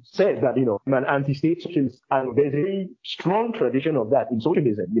 I said that, I'm an anti-state socialist, and there's a very strong tradition of that in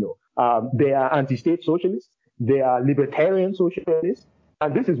socialism. They are anti-state socialists, they are libertarian socialists,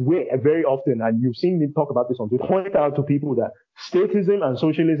 and this is where very often, and you've seen me talk about this on Twitter, point out to people that statism and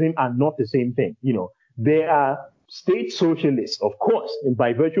socialism are not the same thing. They are state socialists, of course, and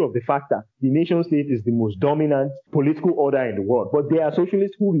by virtue of the fact that the nation state is the most dominant political order in the world. But they are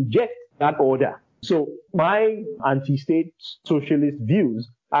socialists who reject that order So my anti-state socialist views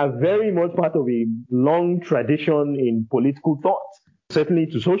are very much part of a long tradition in political thought, certainly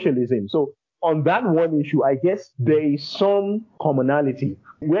to socialism. So on that one issue, I guess there is some commonality.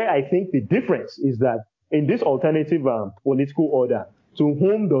 Where I think the difference is that in this alternative political order, to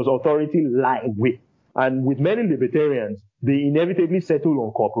whom does authority lie with? And with many libertarians, they inevitably settle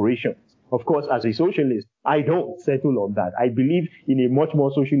on corporations. Of course, as a socialist, I don't settle on that. I believe in a much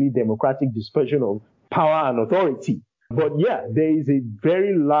more socially democratic dispersion of power and authority. But yeah, there is a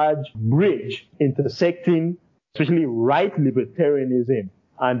very large bridge intersecting, especially right libertarianism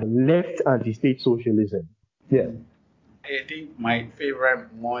and left anti-state socialism. Yeah. I think my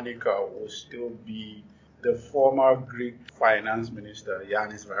favorite moniker will still be the former Greek finance minister,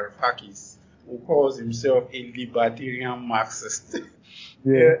 Yanis Varoufakis, who calls himself a libertarian Marxist.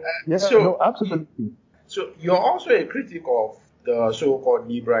 No, absolutely. So you're also a critic of the so-called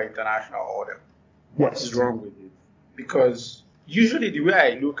Libra International Order. What is wrong with it? Because usually the way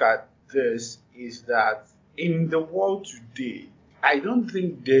I look at this is that in the world today, I don't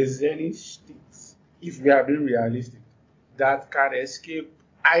think there's any state, if we are being realistic, that can escape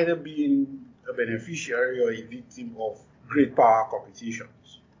either being a beneficiary or a victim of great power competitions.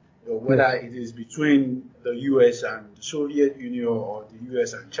 Whether it is between the US and the Soviet Union or the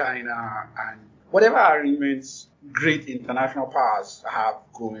US and China and whatever arrangements great international powers have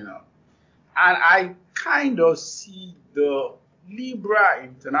going on. And I kind of see the Libra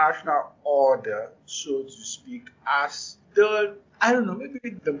International Order, so to speak, as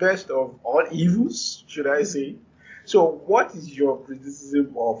maybe the best of all evils, should I say. So what is your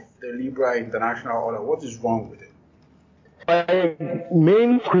criticism of the Libra International Order? What is wrong with it? My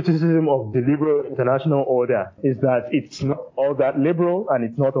main criticism of the liberal international order is that it's not all that liberal and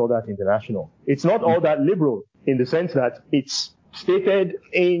it's not all that international. It's not all that liberal in the sense that its stated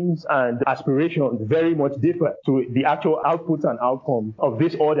aims and aspirations very much differ to the actual outputs and outcomes of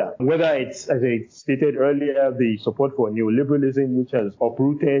this order. Whether it's, as I stated earlier, the support for neoliberalism, which has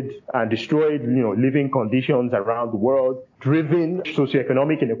uprooted and destroyed, living conditions around the world, driven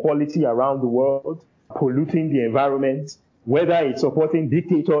socioeconomic inequality around the world, polluting the environment, whether it's supporting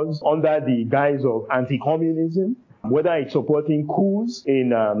dictators under the guise of anti-communism, whether it's supporting coups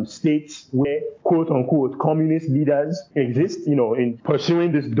in states where quote-unquote communist leaders exist, in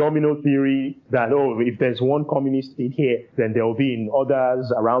pursuing this domino theory that, if there's one communist state here, then there will be in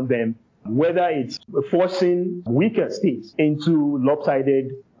others around them, whether it's forcing weaker states into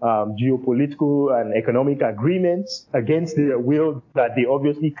lopsided geopolitical and economic agreements against their will that they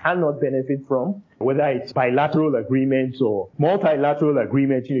obviously cannot benefit from, whether it's bilateral agreements or multilateral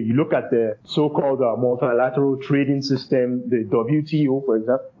agreements. You look at the so-called multilateral trading system, the WTO, for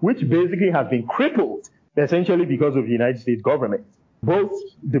example, which basically has been crippled essentially because of the United States government. Both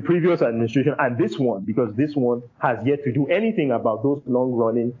the previous administration and this one, because this one has yet to do anything about those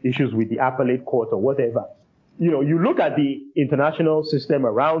long-running issues with the appellate court or whatever. You look at the international system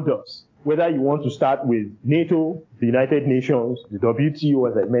around us, whether you want to start with NATO, the United Nations, the WTO,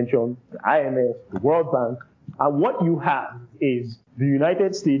 as I mentioned, the IMF, the World Bank, and what you have is the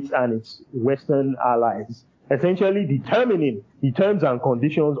United States and its Western allies essentially determining the terms and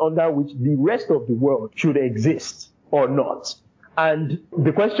conditions under which the rest of the world should exist or not. And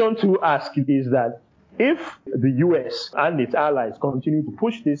the question to ask is that if the US and its allies continue to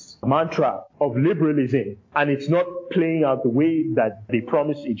push this mantra of liberalism and it's not playing out the way that they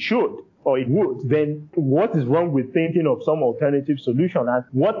promised it should or it would, then what is wrong with thinking of some alternative solution? And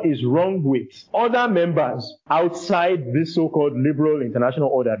what is wrong with other members outside this so-called liberal international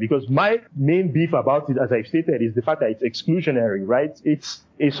order? Because my main beef about it, as I've stated, is the fact that it's exclusionary, right? It's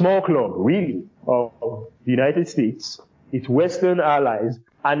a small club, really, of the United States, its Western allies,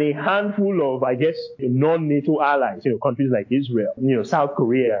 and a handful of, non-NATO allies, countries like Israel, South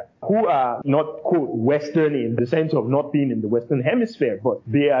Korea, who are not, quote, Western in the sense of not being in the Western hemisphere, but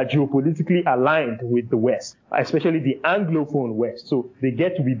they are geopolitically aligned with the West, especially the Anglophone West. So they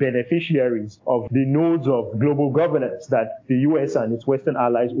get to be beneficiaries of the nodes of global governance that the US and its Western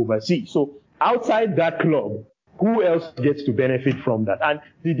allies oversee. So outside that club, who else gets to benefit from that? And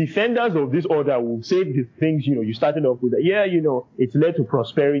the defenders of this order will say the things, you started off with, it's led to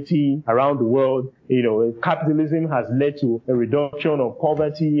prosperity around the world. Capitalism has led to a reduction of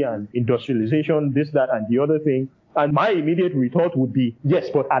poverty and industrialization, this, that, and the other thing. And my immediate retort would be, yes,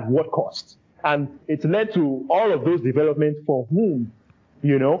 but at what cost? And it's led to all of those developments for whom?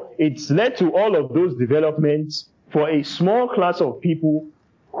 It's led to all of those developments for a small class of people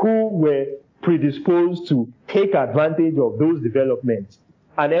who were predisposed to take advantage of those developments,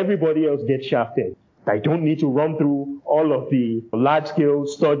 and everybody else gets shafted. I don't need to run through all of the large-scale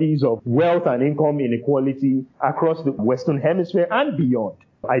studies of wealth and income inequality across the Western Hemisphere and beyond.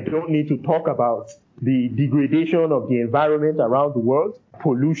 I don't need to talk about the degradation of the environment around the world,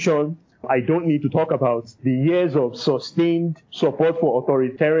 pollution. I don't need to talk about the years of sustained support for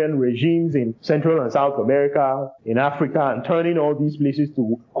authoritarian regimes in Central and South America, in Africa, and turning all these places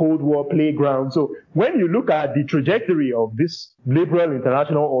to Cold War playgrounds. So when you look at the trajectory of this liberal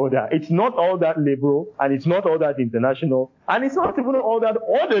international order, it's not all that liberal, and it's not all that international, and it's not even all that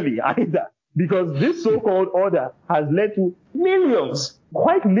orderly either, because this so-called order has led to millions,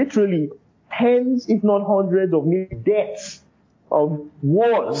 quite literally tens, if not hundreds of millions, deaths, of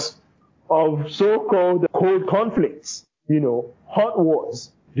wars, of so-called cold conflicts, hot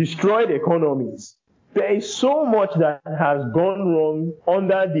wars, destroyed economies. There is so much that has gone wrong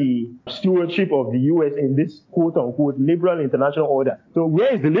under the stewardship of the U.S. in this quote-unquote liberal international order. So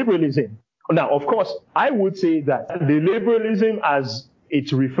where is the liberalism? Now, of course, I would say that the liberalism as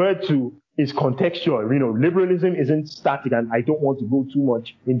it's referred to is contextual. Liberalism isn't static, and I don't want to go too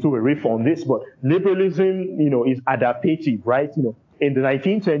much into a riff on this, but liberalism, is adaptative, right? In the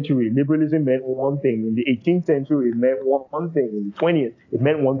 19th century, liberalism meant one thing. In the 18th century, it meant one thing. In the 20th, it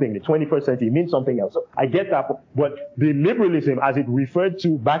meant one thing. In the 21st century, it means something else. So I get that. But the liberalism, as it referred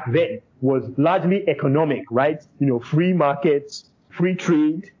to back then, was largely economic, right? Free markets, free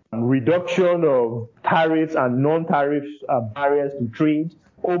trade, reduction of tariffs and non-tariff barriers to trade,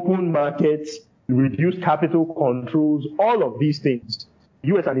 open markets, reduced capital controls, all of these things.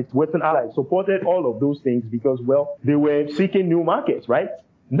 The US and its Western allies supported all of those things because, they were seeking new markets, right?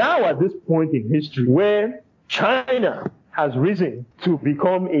 Now, at this point in history, where China has risen to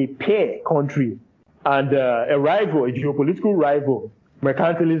become a peer country and a rival, a geopolitical rival,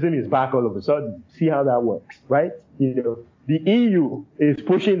 mercantilism is back all of a sudden. See how that works, right? The EU is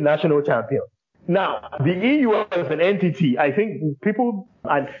pushing national champions. Now, the EU as an entity, I think people,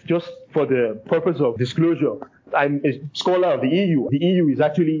 and just for the purpose of disclosure, I'm a scholar of the EU. The EU is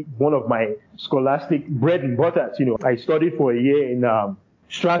actually one of my scholastic bread and butters. I studied for a year in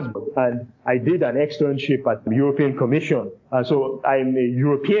Strasbourg, and I did an externship at the European Commission. So I'm a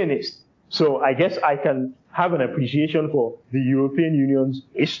Europeanist. So I guess I can have an appreciation for the European Union's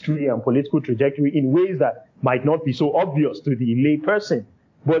history and political trajectory in ways that might not be so obvious to the lay person.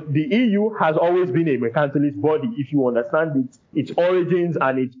 But the EU has always been a mercantilist body, if you understand its origins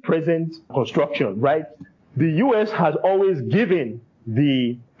and its present construction, right? The US has always given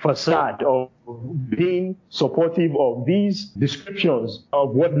the facade of being supportive of these descriptions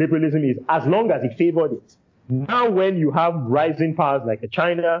of what liberalism is, as long as it favored it. Now, when you have rising powers like a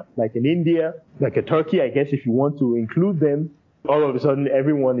China, like an India, like a Turkey, I guess if you want to include them, all of a sudden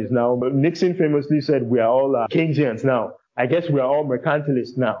everyone is now, Nixon famously said we are all Keynesians now. I guess we are all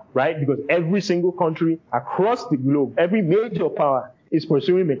mercantilists now, right? Because every single country across the globe, every major power is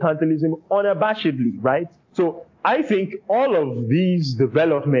pursuing mercantilism unabashedly, right? So I think all of these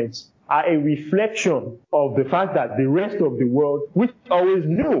developments are a reflection of the fact that the rest of the world, which always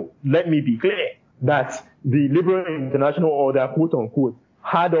knew, let me be clear, that the liberal international order, quote unquote,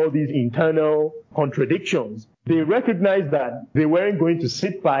 had all these internal contradictions. They recognized that they weren't going to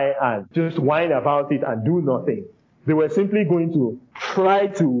sit by and just whine about it and do nothing. They were simply going to try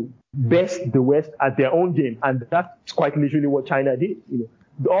to best the West at their own game. And that's quite literally what China did.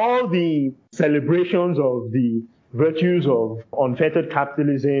 All the celebrations of the virtues of unfettered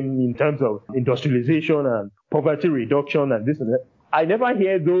capitalism in terms of industrialization and poverty reduction and this and that, I never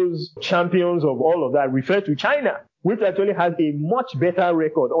hear those champions of all of that refer to China, which actually has a much better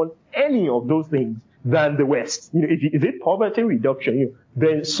record on any of those things than the West. Is it poverty reduction?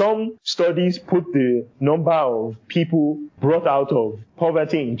 Then some studies put the number of people brought out of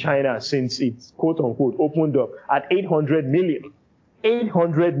poverty in China since it's quote unquote opened up at 800 million.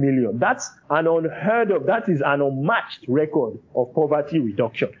 800 million. That's an unheard of, that is an unmatched record of poverty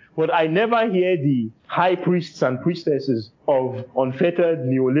reduction. But I never hear the high priests and priestesses of unfettered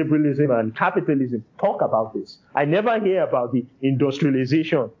neoliberalism and capitalism talk about this. I never hear about the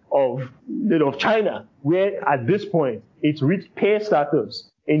industrialization of China, where at this point it's reached peer status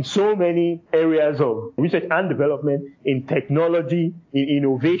in so many areas of research and development, in technology, in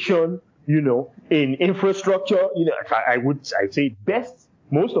innovation, in infrastructure. I'd say best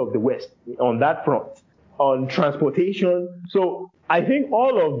most of the West on that front, on transportation. So I think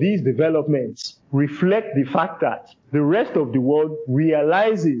all of these developments reflect the fact that the rest of the world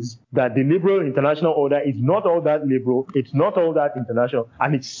realizes that the liberal international order is not all that liberal, it's not all that international,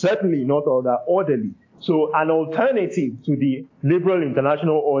 and it's certainly not all that orderly. So an alternative to the liberal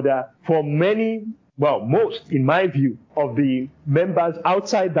international order for many most, in my view, of the members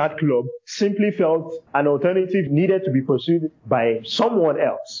outside that club simply felt an alternative needed to be pursued by someone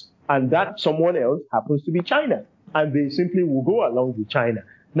else. And that someone else happens to be China. And they simply will go along with China.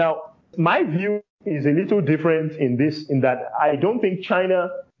 Now, my view is a little different in that I don't think China,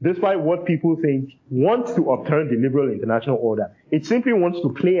 despite what people think, wants to upturn the liberal international order. It simply wants to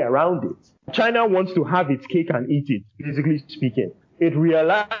play around it. China wants to have its cake and eat it, basically speaking. It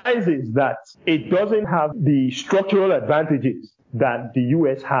realizes that it doesn't have the structural advantages that the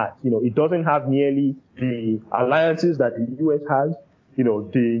US has. It doesn't have nearly the alliances that the US has.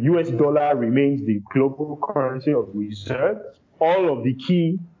 The US dollar remains the global currency of reserve. All of the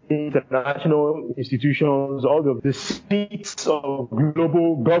key international institutions, all of the seats of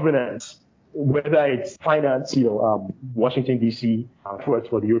global governance, whether it's finance, Washington, D.C.,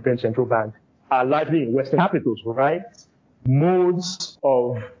 for the European Central Bank, are largely in Western capitals, right? Modes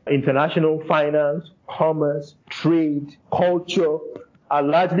of international finance, commerce, trade, culture are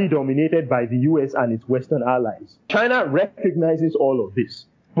largely dominated by the US and its Western allies. China recognizes all of this,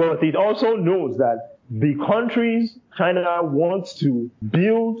 but it also knows that the countries China wants to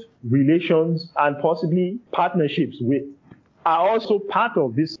build relations and possibly partnerships with are also part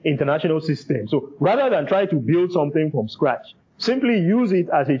of this international system. So rather than try to build something from scratch, simply use it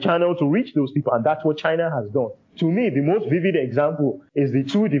as a channel to reach those people, and that's what China has done. To me, the most vivid example is the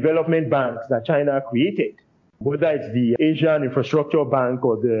two development banks that China created, whether it's the Asian Infrastructure Bank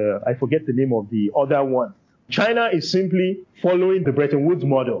or I forget the name of the other one. China is simply following the Bretton Woods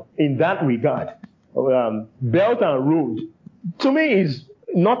model in that regard. Belt and Road, to me, is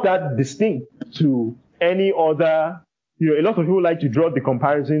not that distinct to any other. A lot of people like to draw the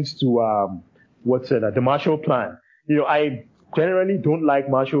comparisons to the Marshall Plan. I generally don't like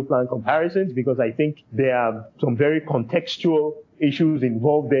Marshall Plan comparisons because I think there are some very contextual issues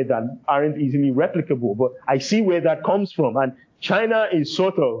involved there that aren't easily replicable. But I see where that comes from. And China is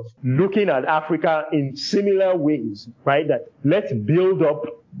sort of looking at Africa in similar ways, right? That let's build up,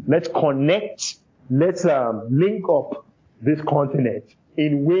 let's connect, let's link up this continent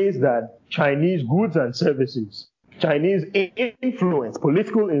in ways that Chinese goods and services, Chinese influence,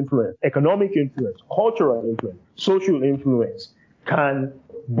 political influence, economic influence, cultural influence, social influence can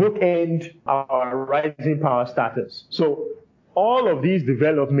bookend our rising power status. So all of these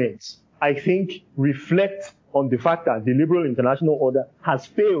developments, I think, reflect on the fact that the liberal international order has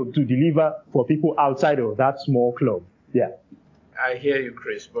failed to deliver for people outside of that small club. Yeah. I hear you,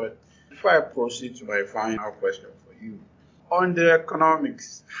 Chris, but before I proceed to my final question for you, on the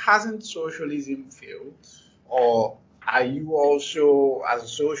economics, hasn't socialism failed? Or are you also, as a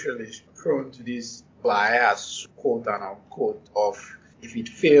socialist, prone to this bias, quote and unquote, of if it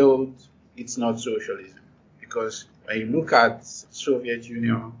failed, it's not socialism? Because when you look at Soviet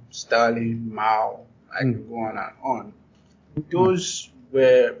Union, Stalin, Mao, I can go on and on, those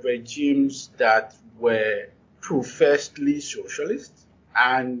were regimes that were professedly socialist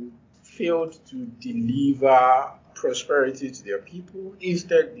and failed to deliver prosperity to their people.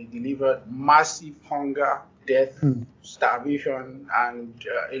 Instead, they delivered massive hunger, death, starvation, and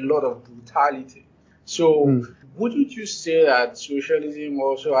a lot of brutality. So wouldn't you say that socialism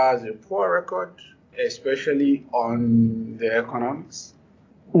also has a poor record, especially on the economics?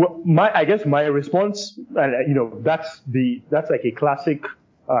 Well, I guess my response, that's like a classic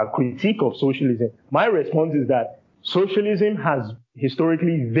critique of socialism. My response is that socialism has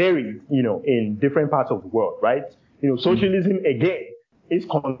historically varied, in different parts of the world, right? Socialism, again, is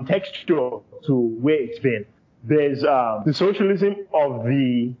contextual to where it's been. There's the socialism of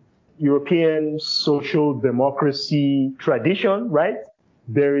the European social democracy tradition, right?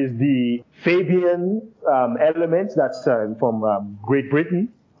 There is the Fabian element that's from Great Britain.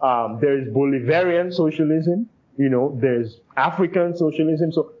 There is Bolivarian socialism. There's African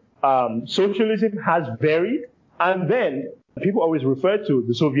socialism. So socialism has varied. And then people always refer to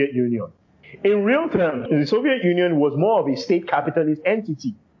the Soviet Union. In real terms, the Soviet Union was more of a state capitalist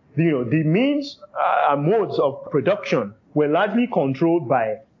entity. The means and modes of production were largely controlled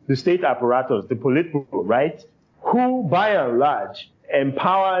by the state apparatus, the Politburo, right? Who, by and large,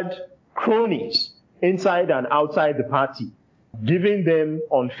 empowered cronies inside and outside the party, giving them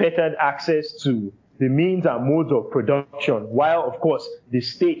unfettered access to the means and modes of production, while, of course, the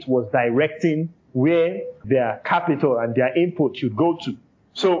state was directing where their capital and their input should go to.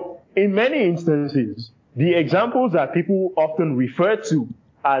 So, in many instances, the examples that people often refer to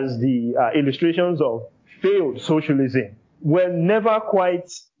as the illustrations of failed socialism were never quite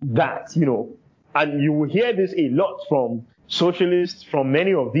that, And you will hear this a lot from socialists from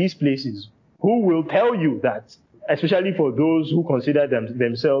many of these places who will tell you that, especially for those who consider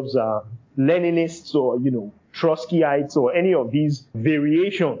themselves Leninists or, Trotskyites or any of these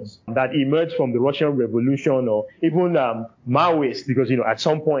variations that emerged from the Russian Revolution or even Maoists, because, at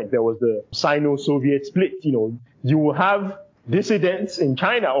some point there was the Sino-Soviet split. You will have dissidents in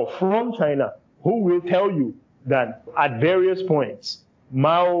China or from China who will tell you that at various points,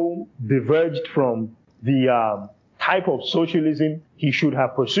 Mao diverged from the type of socialism he should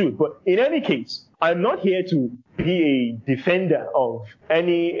have pursued. But in any case, I'm not here to be a defender of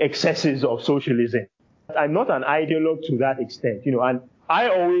any excesses of socialism. I'm not an ideologue to that extent, and I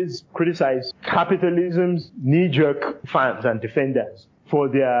always criticize capitalism's knee-jerk fans and defenders for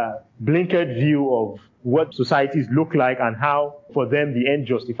their blinkered view of what societies look like and how, for them, the end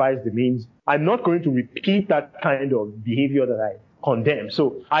justifies the means. I'm not going to repeat that kind of behavior that I condemn.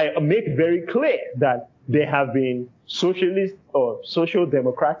 So I make very clear that there have been socialist or social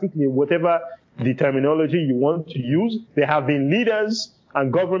democratic, whatever the terminology you want to use, there have been leaders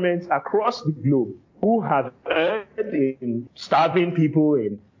and governments across the globe who have erred in starving people,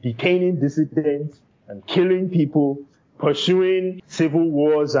 in detaining dissidents and killing people, pursuing civil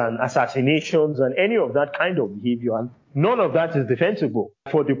wars and assassinations and any of that kind of behavior. And none of that is defensible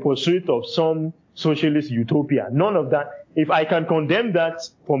for the pursuit of some socialist utopia. None of that. If I can condemn that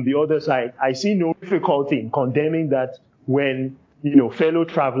from the other side, I see no difficulty in condemning that when, fellow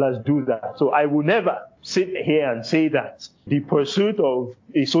travelers do that. So I will never sit here and say that the pursuit of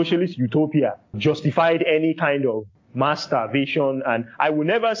a socialist utopia justified any kind of mass starvation. And I will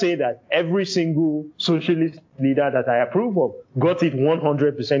never say that every single socialist leader that I approve of got it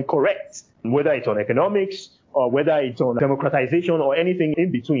 100% correct, whether it's on economics or whether it's on democratization or anything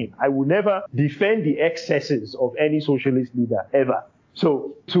in between. I will never defend the excesses of any socialist leader ever.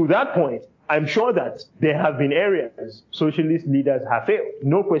 So to that point, I'm sure that there have been areas socialist leaders have failed.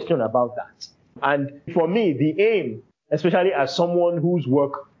 No question about that. And for me, the aim, especially as someone whose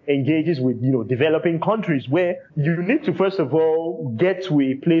work engages with, developing countries, where you need to, first of all, get to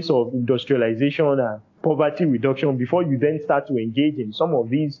a place of industrialization and poverty reduction before you then start to engage in some of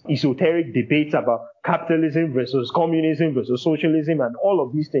these esoteric debates about capitalism versus communism versus socialism and all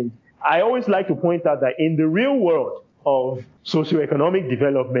of these things. I always like to point out that in the real world of socioeconomic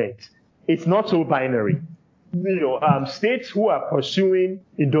development, it's not so binary. States who are pursuing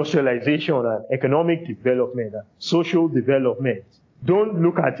industrialization and economic development and social development don't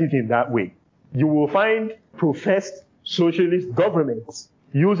look at it in that way. You will find professed socialist governments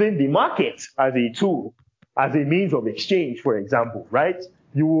using the market as a tool, as a means of exchange, for example, right?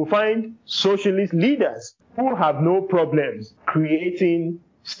 You will find socialist leaders who have no problems creating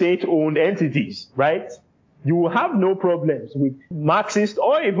state-owned entities, right? You will have no problems with Marxist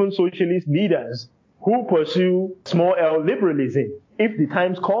or even socialist leaders who pursue small L liberalism if the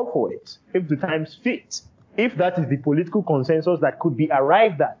times call for it, if the times fit, if that is the political consensus that could be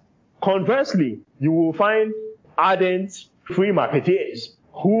arrived at. Conversely, you will find ardent free marketeers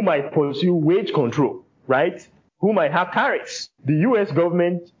who might pursue wage control, right? Who might have tariffs. The US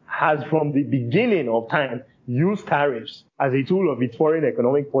government has, from the beginning of time, used tariffs as a tool of its foreign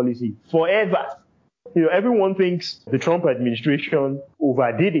economic policy forever. Everyone thinks the Trump administration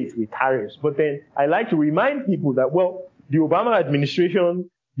overdid it with tariffs. But then I like to remind people that, the Obama administration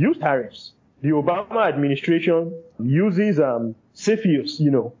used tariffs. The Obama administration uses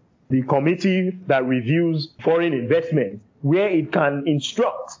CFIUS, the committee that reviews foreign investment, where it can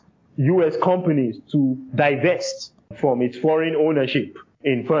instruct U.S. companies to divest from its foreign ownership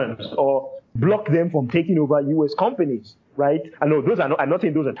in firms or block them from taking over U.S. companies, right? I know I'm not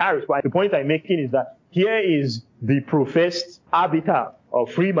saying those are tariffs, but the point I'm making is that here is the professed arbiter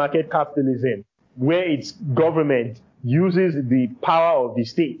of free market capitalism, where its government uses the power of the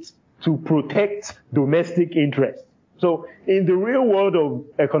state to protect domestic interests. So in the real world of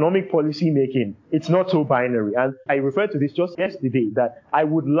economic policy making, it's not so binary. And I referred to this just yesterday, that I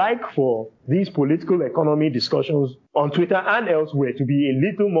would like for these political economy discussions on Twitter and elsewhere to be a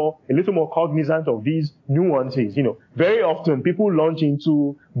little more cognizant of these nuances. Very often people launch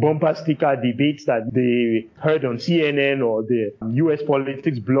into bumper sticker debates that they heard on CNN or the US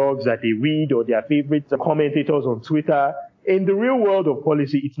politics blogs that they read or their favorite commentators on Twitter. In the real world of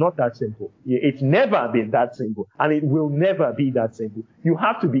policy, it's not that simple. It's never been that simple, and it will never be that simple. You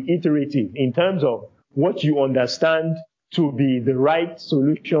have to be iterative in terms of what you understand to be the right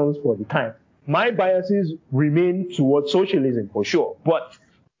solutions for the time. My biases remain towards socialism for sure, but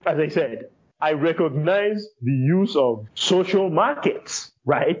as I said, I recognize the use of social markets,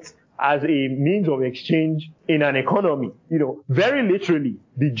 right, as a means of exchange in an economy. Very literally,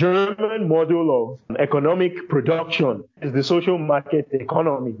 the German model of economic production is the social market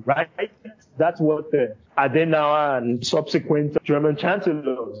economy, right? That's what Adenauer and subsequent German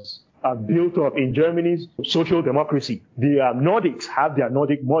chancellors built up in Germany's social democracy. The Nordics have their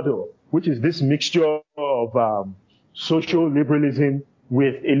Nordic model, which is this mixture of social liberalism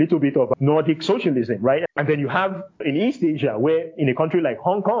with a little bit of Nordic socialism, right? And then you have in East Asia, where in a country like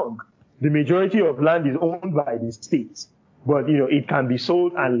Hong Kong, the majority of land is owned by the states. But, it can be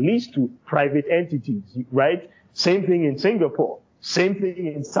sold and leased to private entities, right? Same thing in Singapore. Same thing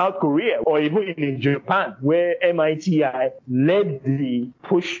in South Korea, or even in Japan, where MITI led the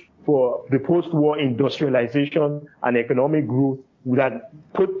push for the post-war industrialization and economic growth that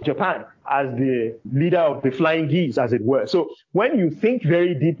put Japan as the leader of the flying geese, as it were. So when you think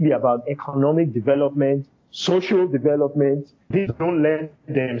very deeply about economic development, social development, these don't lend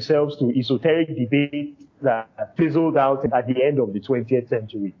themselves to esoteric debate that fizzled out at the end of the 20th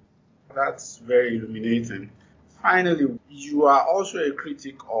century. That's very illuminating. Finally, you are also a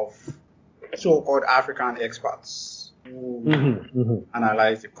critic of so-called African experts who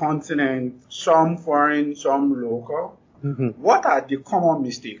analyze the continent, some foreign, some local. What are the common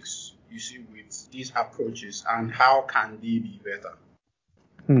mistakes you see with these approaches, and how can they be better?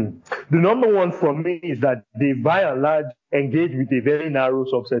 The number one for me is that they, by and large, engage with a very narrow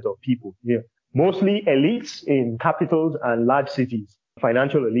subset of people. Mostly elites in capitals and large cities,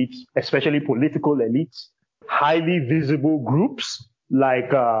 financial elites, especially political elites, highly visible groups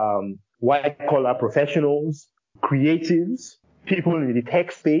like white-collar professionals, creatives, people in the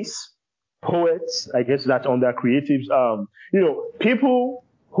tech space, poets, I guess that's under creatives, people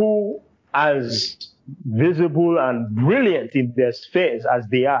who, as visible and brilliant in their spheres as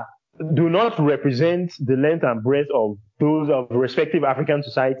they are, do not represent the length and breadth of those of respective African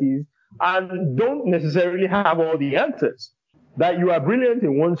societies and don't necessarily have all the answers. That you are brilliant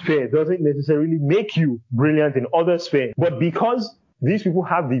in one sphere doesn't necessarily make you brilliant in other spheres. But because these people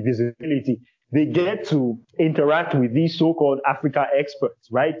have the visibility, they get to interact with these so-called Africa experts,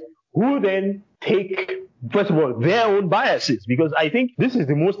 right? Who then take, first of all, their own biases. Because I think this is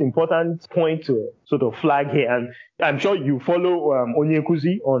the most important point to sort of flag here. And I'm sure you follow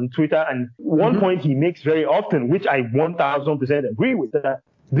Onyekuzi on Twitter. And one point he makes very often, which I 1000% agree with, that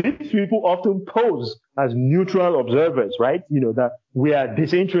these people often pose as neutral observers, right? That we are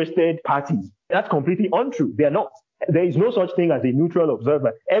disinterested parties. That's completely untrue. They are not. There is no such thing as a neutral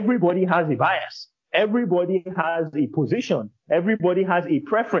observer. Everybody has a bias. Everybody has a position. Everybody has a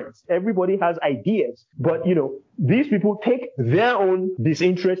preference. Everybody has ideas. But, these people take their own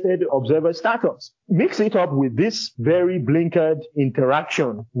disinterested observer status, mix it up with this very blinkered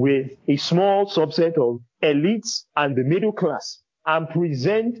interaction with a small subset of elites and the middle class, and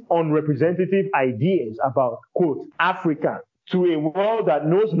present unrepresentative ideas about, quote, Africa to a world that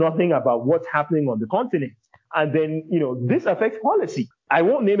knows nothing about what's happening on the continent. And then, this affects policy. I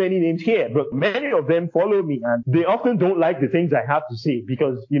won't name any names here, but many of them follow me, and they often don't like the things I have to say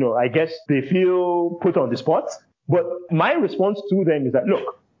because, I guess they feel put on the spot. But my response to them is that,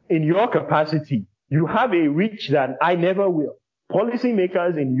 look, in your capacity, you have a reach that I never will.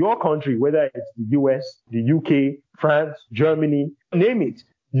 Policymakers in your country, whether it's the US, the UK, France, Germany, name it,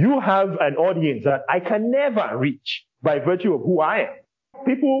 you have an audience that I can never reach by virtue of who I am.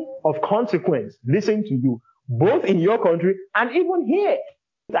 People of consequence listen to you, both in your country and even here.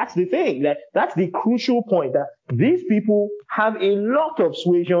 That's the thing. That's the crucial point, that these people have a lot of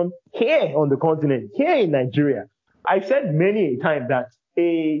suasion here on the continent, here in Nigeria. I've said many a time that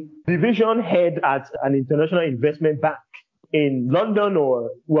a division head at an international investment bank in London,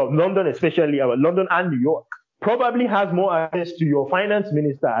 London especially, London and New York, probably has more access to your finance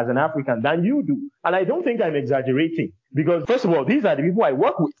minister as an African than you do. And I don't think I'm exaggerating, because first of all, these are the people I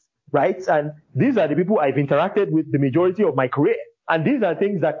work with, right? And these are the people I've interacted with the majority of my career. And these are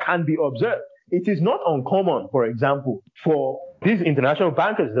things that can be observed. It is not uncommon, for example, for these international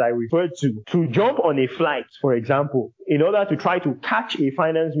bankers that I referred to jump on a flight, for example, in order to try to catch a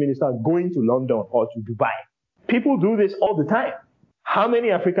finance minister going to London or to Dubai. People do this all the time. How many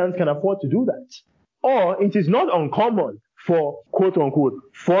Africans can afford to do that? Or it is not uncommon for, quote unquote,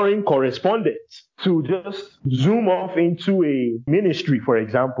 foreign correspondents to just zoom off into a ministry, for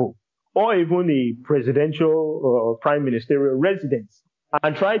example, or even a presidential or prime ministerial residence,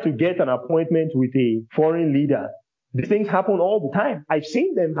 and try to get an appointment with a foreign leader. These things happen all the time. I've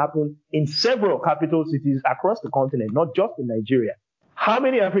seen them happen in several capital cities across the continent, not just in Nigeria. How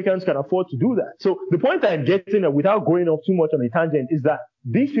many Africans can afford to do that? So the point I'm getting at, without going off too much on a tangent, is that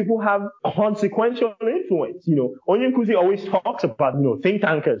these people have consequential influence. Onyenkwuzi always talks about, think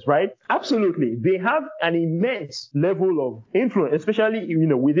tankers, right? Absolutely. They have an immense level of influence, especially,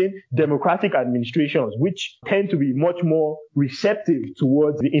 within democratic administrations, which tend to be much more receptive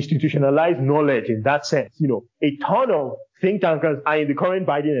towards the institutionalized knowledge in that sense. A ton of think tankers are in the current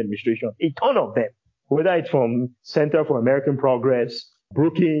Biden administration, a ton of them, whether it's from Center for American Progress,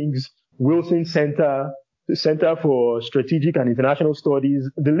 Brookings, Wilson Center, the Center for Strategic and International Studies,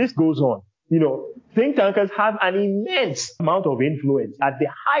 the list goes on. Think tankers have an immense amount of influence at the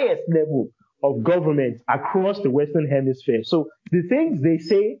highest level of government across the Western Hemisphere. So the things they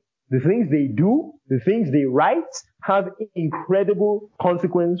say, the things they do, the things they write have incredible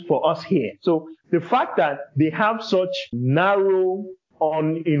consequence for us here. So the fact that they have such narrow,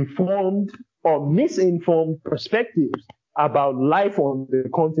 uninformed, or misinformed perspectives about life on the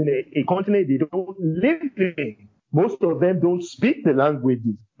continent, a continent they don't live in. Most of them don't speak the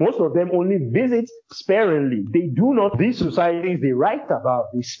languages. Most of them only visit sparingly. They do not, these societies they write about,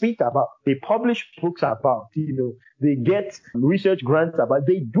 they speak about, they publish books about, they get research grants about,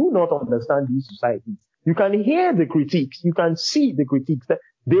 they do not understand these societies. You can hear the critiques, you can see the critiques.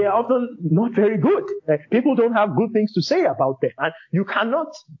 They are often not very good. People don't have good things to say about them. And you cannot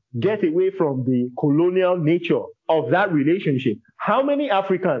get away from the colonial nature of that relationship. How many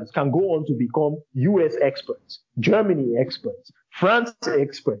Africans can go on to become US experts, Germany experts, France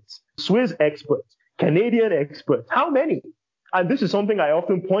experts, Swiss experts, Canadian experts? How many? And this is something I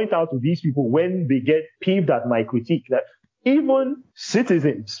often point out to these people when they get peeved at my critique, that even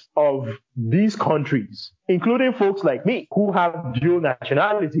citizens of these countries, including folks like me who have dual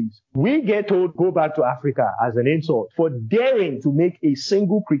nationalities, we get told go back to Africa as an insult for daring to make a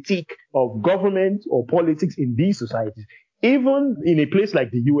single critique of government or politics in these societies. Even in a place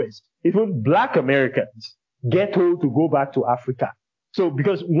like the US, even Black Americans get told to go back to Africa. So,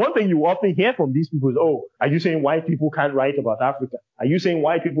 because one thing you often hear from these people is, are you saying white people can't write about Africa? Are you saying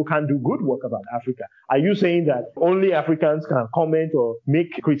white people can't do good work about Africa? Are you saying that only Africans can comment or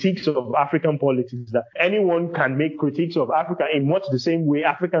make critiques of African politics, that anyone can make critiques of Africa in much the same way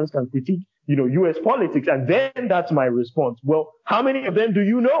Africans can critique, US politics? And then that's my response. Well, how many of them do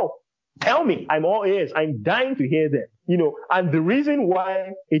you know? Tell me. I'm all ears. I'm dying to hear them. And the reason why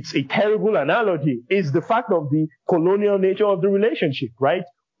it's a terrible analogy is the fact of the colonial nature of the relationship, right?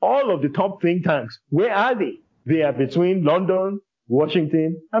 All of the top think tanks, where are they? They are between London,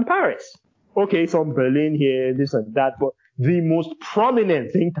 Washington, and Paris. Okay, some Berlin here, this and that, but the most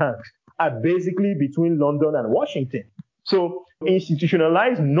prominent think tanks are basically between London and Washington. So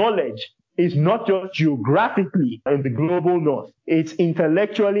institutionalized knowledge is not just geographically in the global north. It's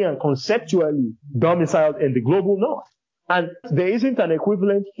intellectually and conceptually domiciled in the global north. And there isn't an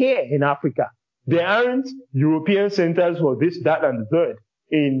equivalent here in Africa. There aren't European centers for this, that, and the third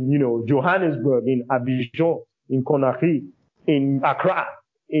in, Johannesburg, in Abidjan, in Conakry, in Accra,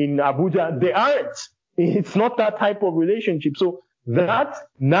 in Abuja. There aren't. It's not that type of relationship. So that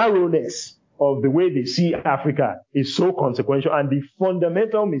narrowness of the way they see Africa is so consequential, and the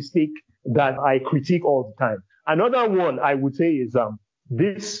fundamental mistake that I critique all the time. Another one I would say is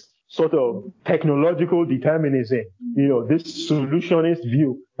this sort of technological determinism, this solutionist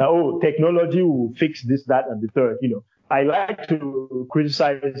view that, technology will fix this, that, and the third. I like to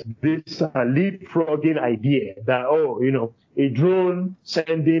criticize this leapfrogging idea that, a drone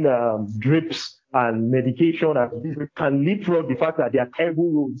sending drips and medication and can leapfrog the fact that there are terrible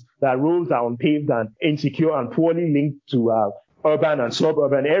roads, that roads are unpaved and insecure and poorly linked to urban and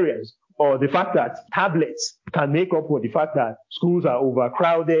suburban areas. Or the fact that tablets can make up for the fact that schools are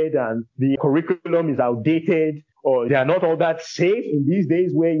overcrowded and the curriculum is outdated, or they are not all that safe in these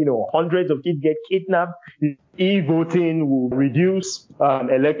days where, hundreds of kids get kidnapped. E-voting will reduce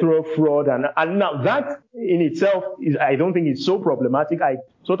electoral fraud. And now that in itself I don't think it's so problematic. I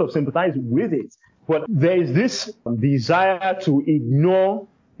sort of sympathize with it. But there is this desire to ignore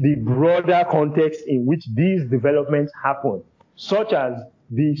the broader context in which these developments happen, such as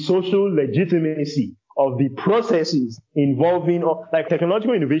the social legitimacy of the processes involving, like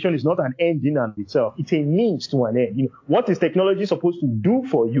technological innovation is not an end in and of itself. It's a means to an end. What is technology supposed to do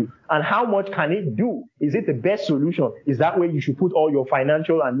for you, and how much can it do? Is it the best solution? Is that where you should put all your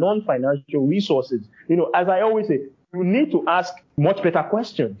financial and non-financial resources? As I always say, you need to ask much better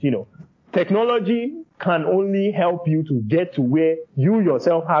questions. Technology can only help you to get to where you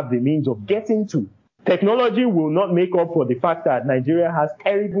yourself have the means of getting to. Technology will not make up for the fact that Nigeria has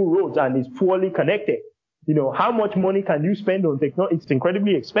terrible roads and is poorly connected. How much money can you spend on technology? It's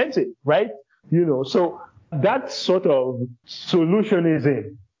incredibly expensive, right? So that sort of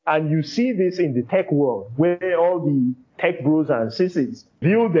solutionism And you see this in the tech world, where all the tech bros and sissies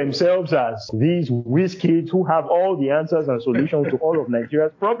view themselves as these whiz kids who have all the answers and solutions to all of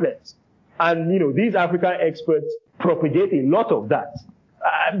Nigeria's problems. And, these African experts propagate a lot of that.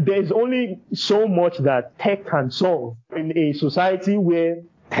 There's only so much that tech can solve in a society where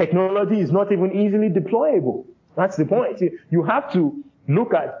technology is not even easily deployable. That's the point. You have to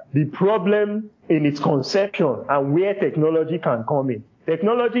look at the problem in its conception and where technology can come in.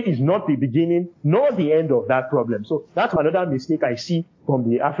 Technology is not the beginning nor the end of that problem. So that's another mistake I see from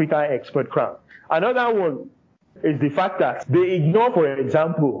the Africa expert crowd. Another one is the fact that they ignore, for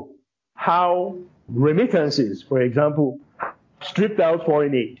example, how remittances, for example, stripped out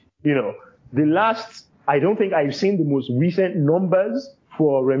foreign aid. I don't think I've seen the most recent numbers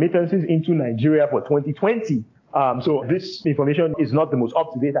for remittances into Nigeria for 2020. So this information is not the most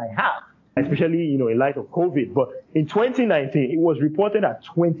up-to-date I have, especially, in light of COVID. But in 2019, it was reported at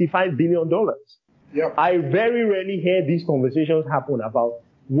 $25 billion. Yep. I very rarely hear these conversations happen about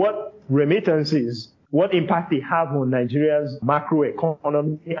what remittances, what impact they have on Nigeria's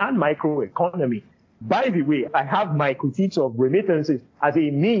macroeconomy and microeconomy. By the way, I have my critiques of remittances as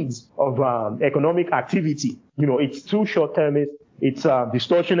a means of economic activity. It's too short-termist, it's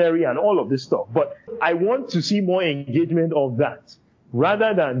distortionary and all of this stuff. But I want to see more engagement of that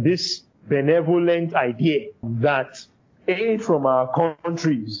rather than this benevolent idea that aid from our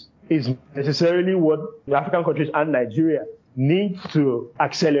countries is necessarily what the African countries and Nigeria need to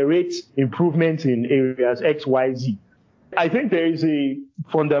accelerate improvements in areas X, Y, Z. I think there is a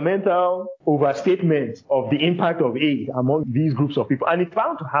fundamental overstatement of the impact of aid among these groups of people. And it's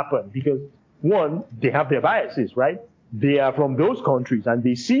bound to happen because, one, they have their biases, right? They are from those countries and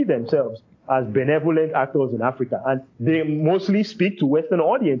they see themselves as benevolent actors in Africa. And they mostly speak to Western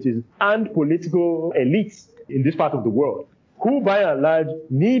audiences and political elites in this part of the world who, by and large,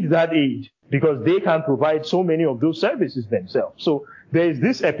 need that aid because they can provide so many of those services themselves. So there is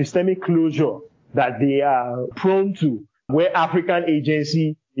this epistemic closure that they are prone to, where African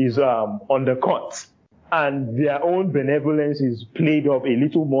agency is undercut and their own benevolence is played up a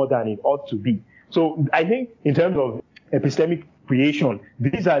little more than it ought to be. So I think in terms of epistemic creation,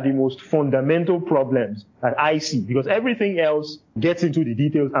 these are the most fundamental problems that I see because everything else gets into the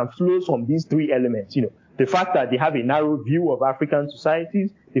details and flows from these three elements. The fact that they have a narrow view of African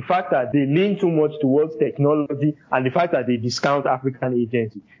societies, the fact that they lean too much towards technology, and the fact that they discount African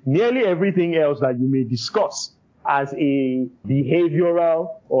agency. Nearly everything else that you may discuss as a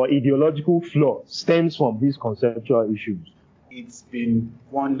behavioral or ideological flaw stems from these conceptual issues. It's been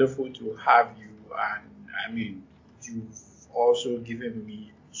wonderful to have you, and you've also given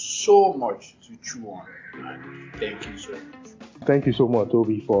me so much to chew on, and thank you so much. Thank you so much,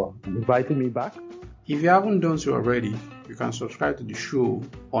 Toby, for inviting me back. If you haven't done so already, you can subscribe to the show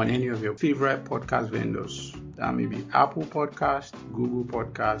on any of your favorite podcast vendors. That may be Apple Podcast, Google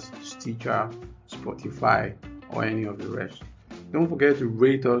Podcast, Stitcher, Spotify, or any of the rest. Don't forget to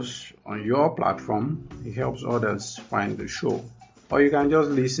rate us on your platform. It helps others find the show. Or you can just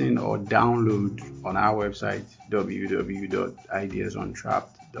listen or download on our website,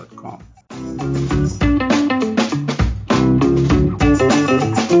 www.ideasontrapped.com.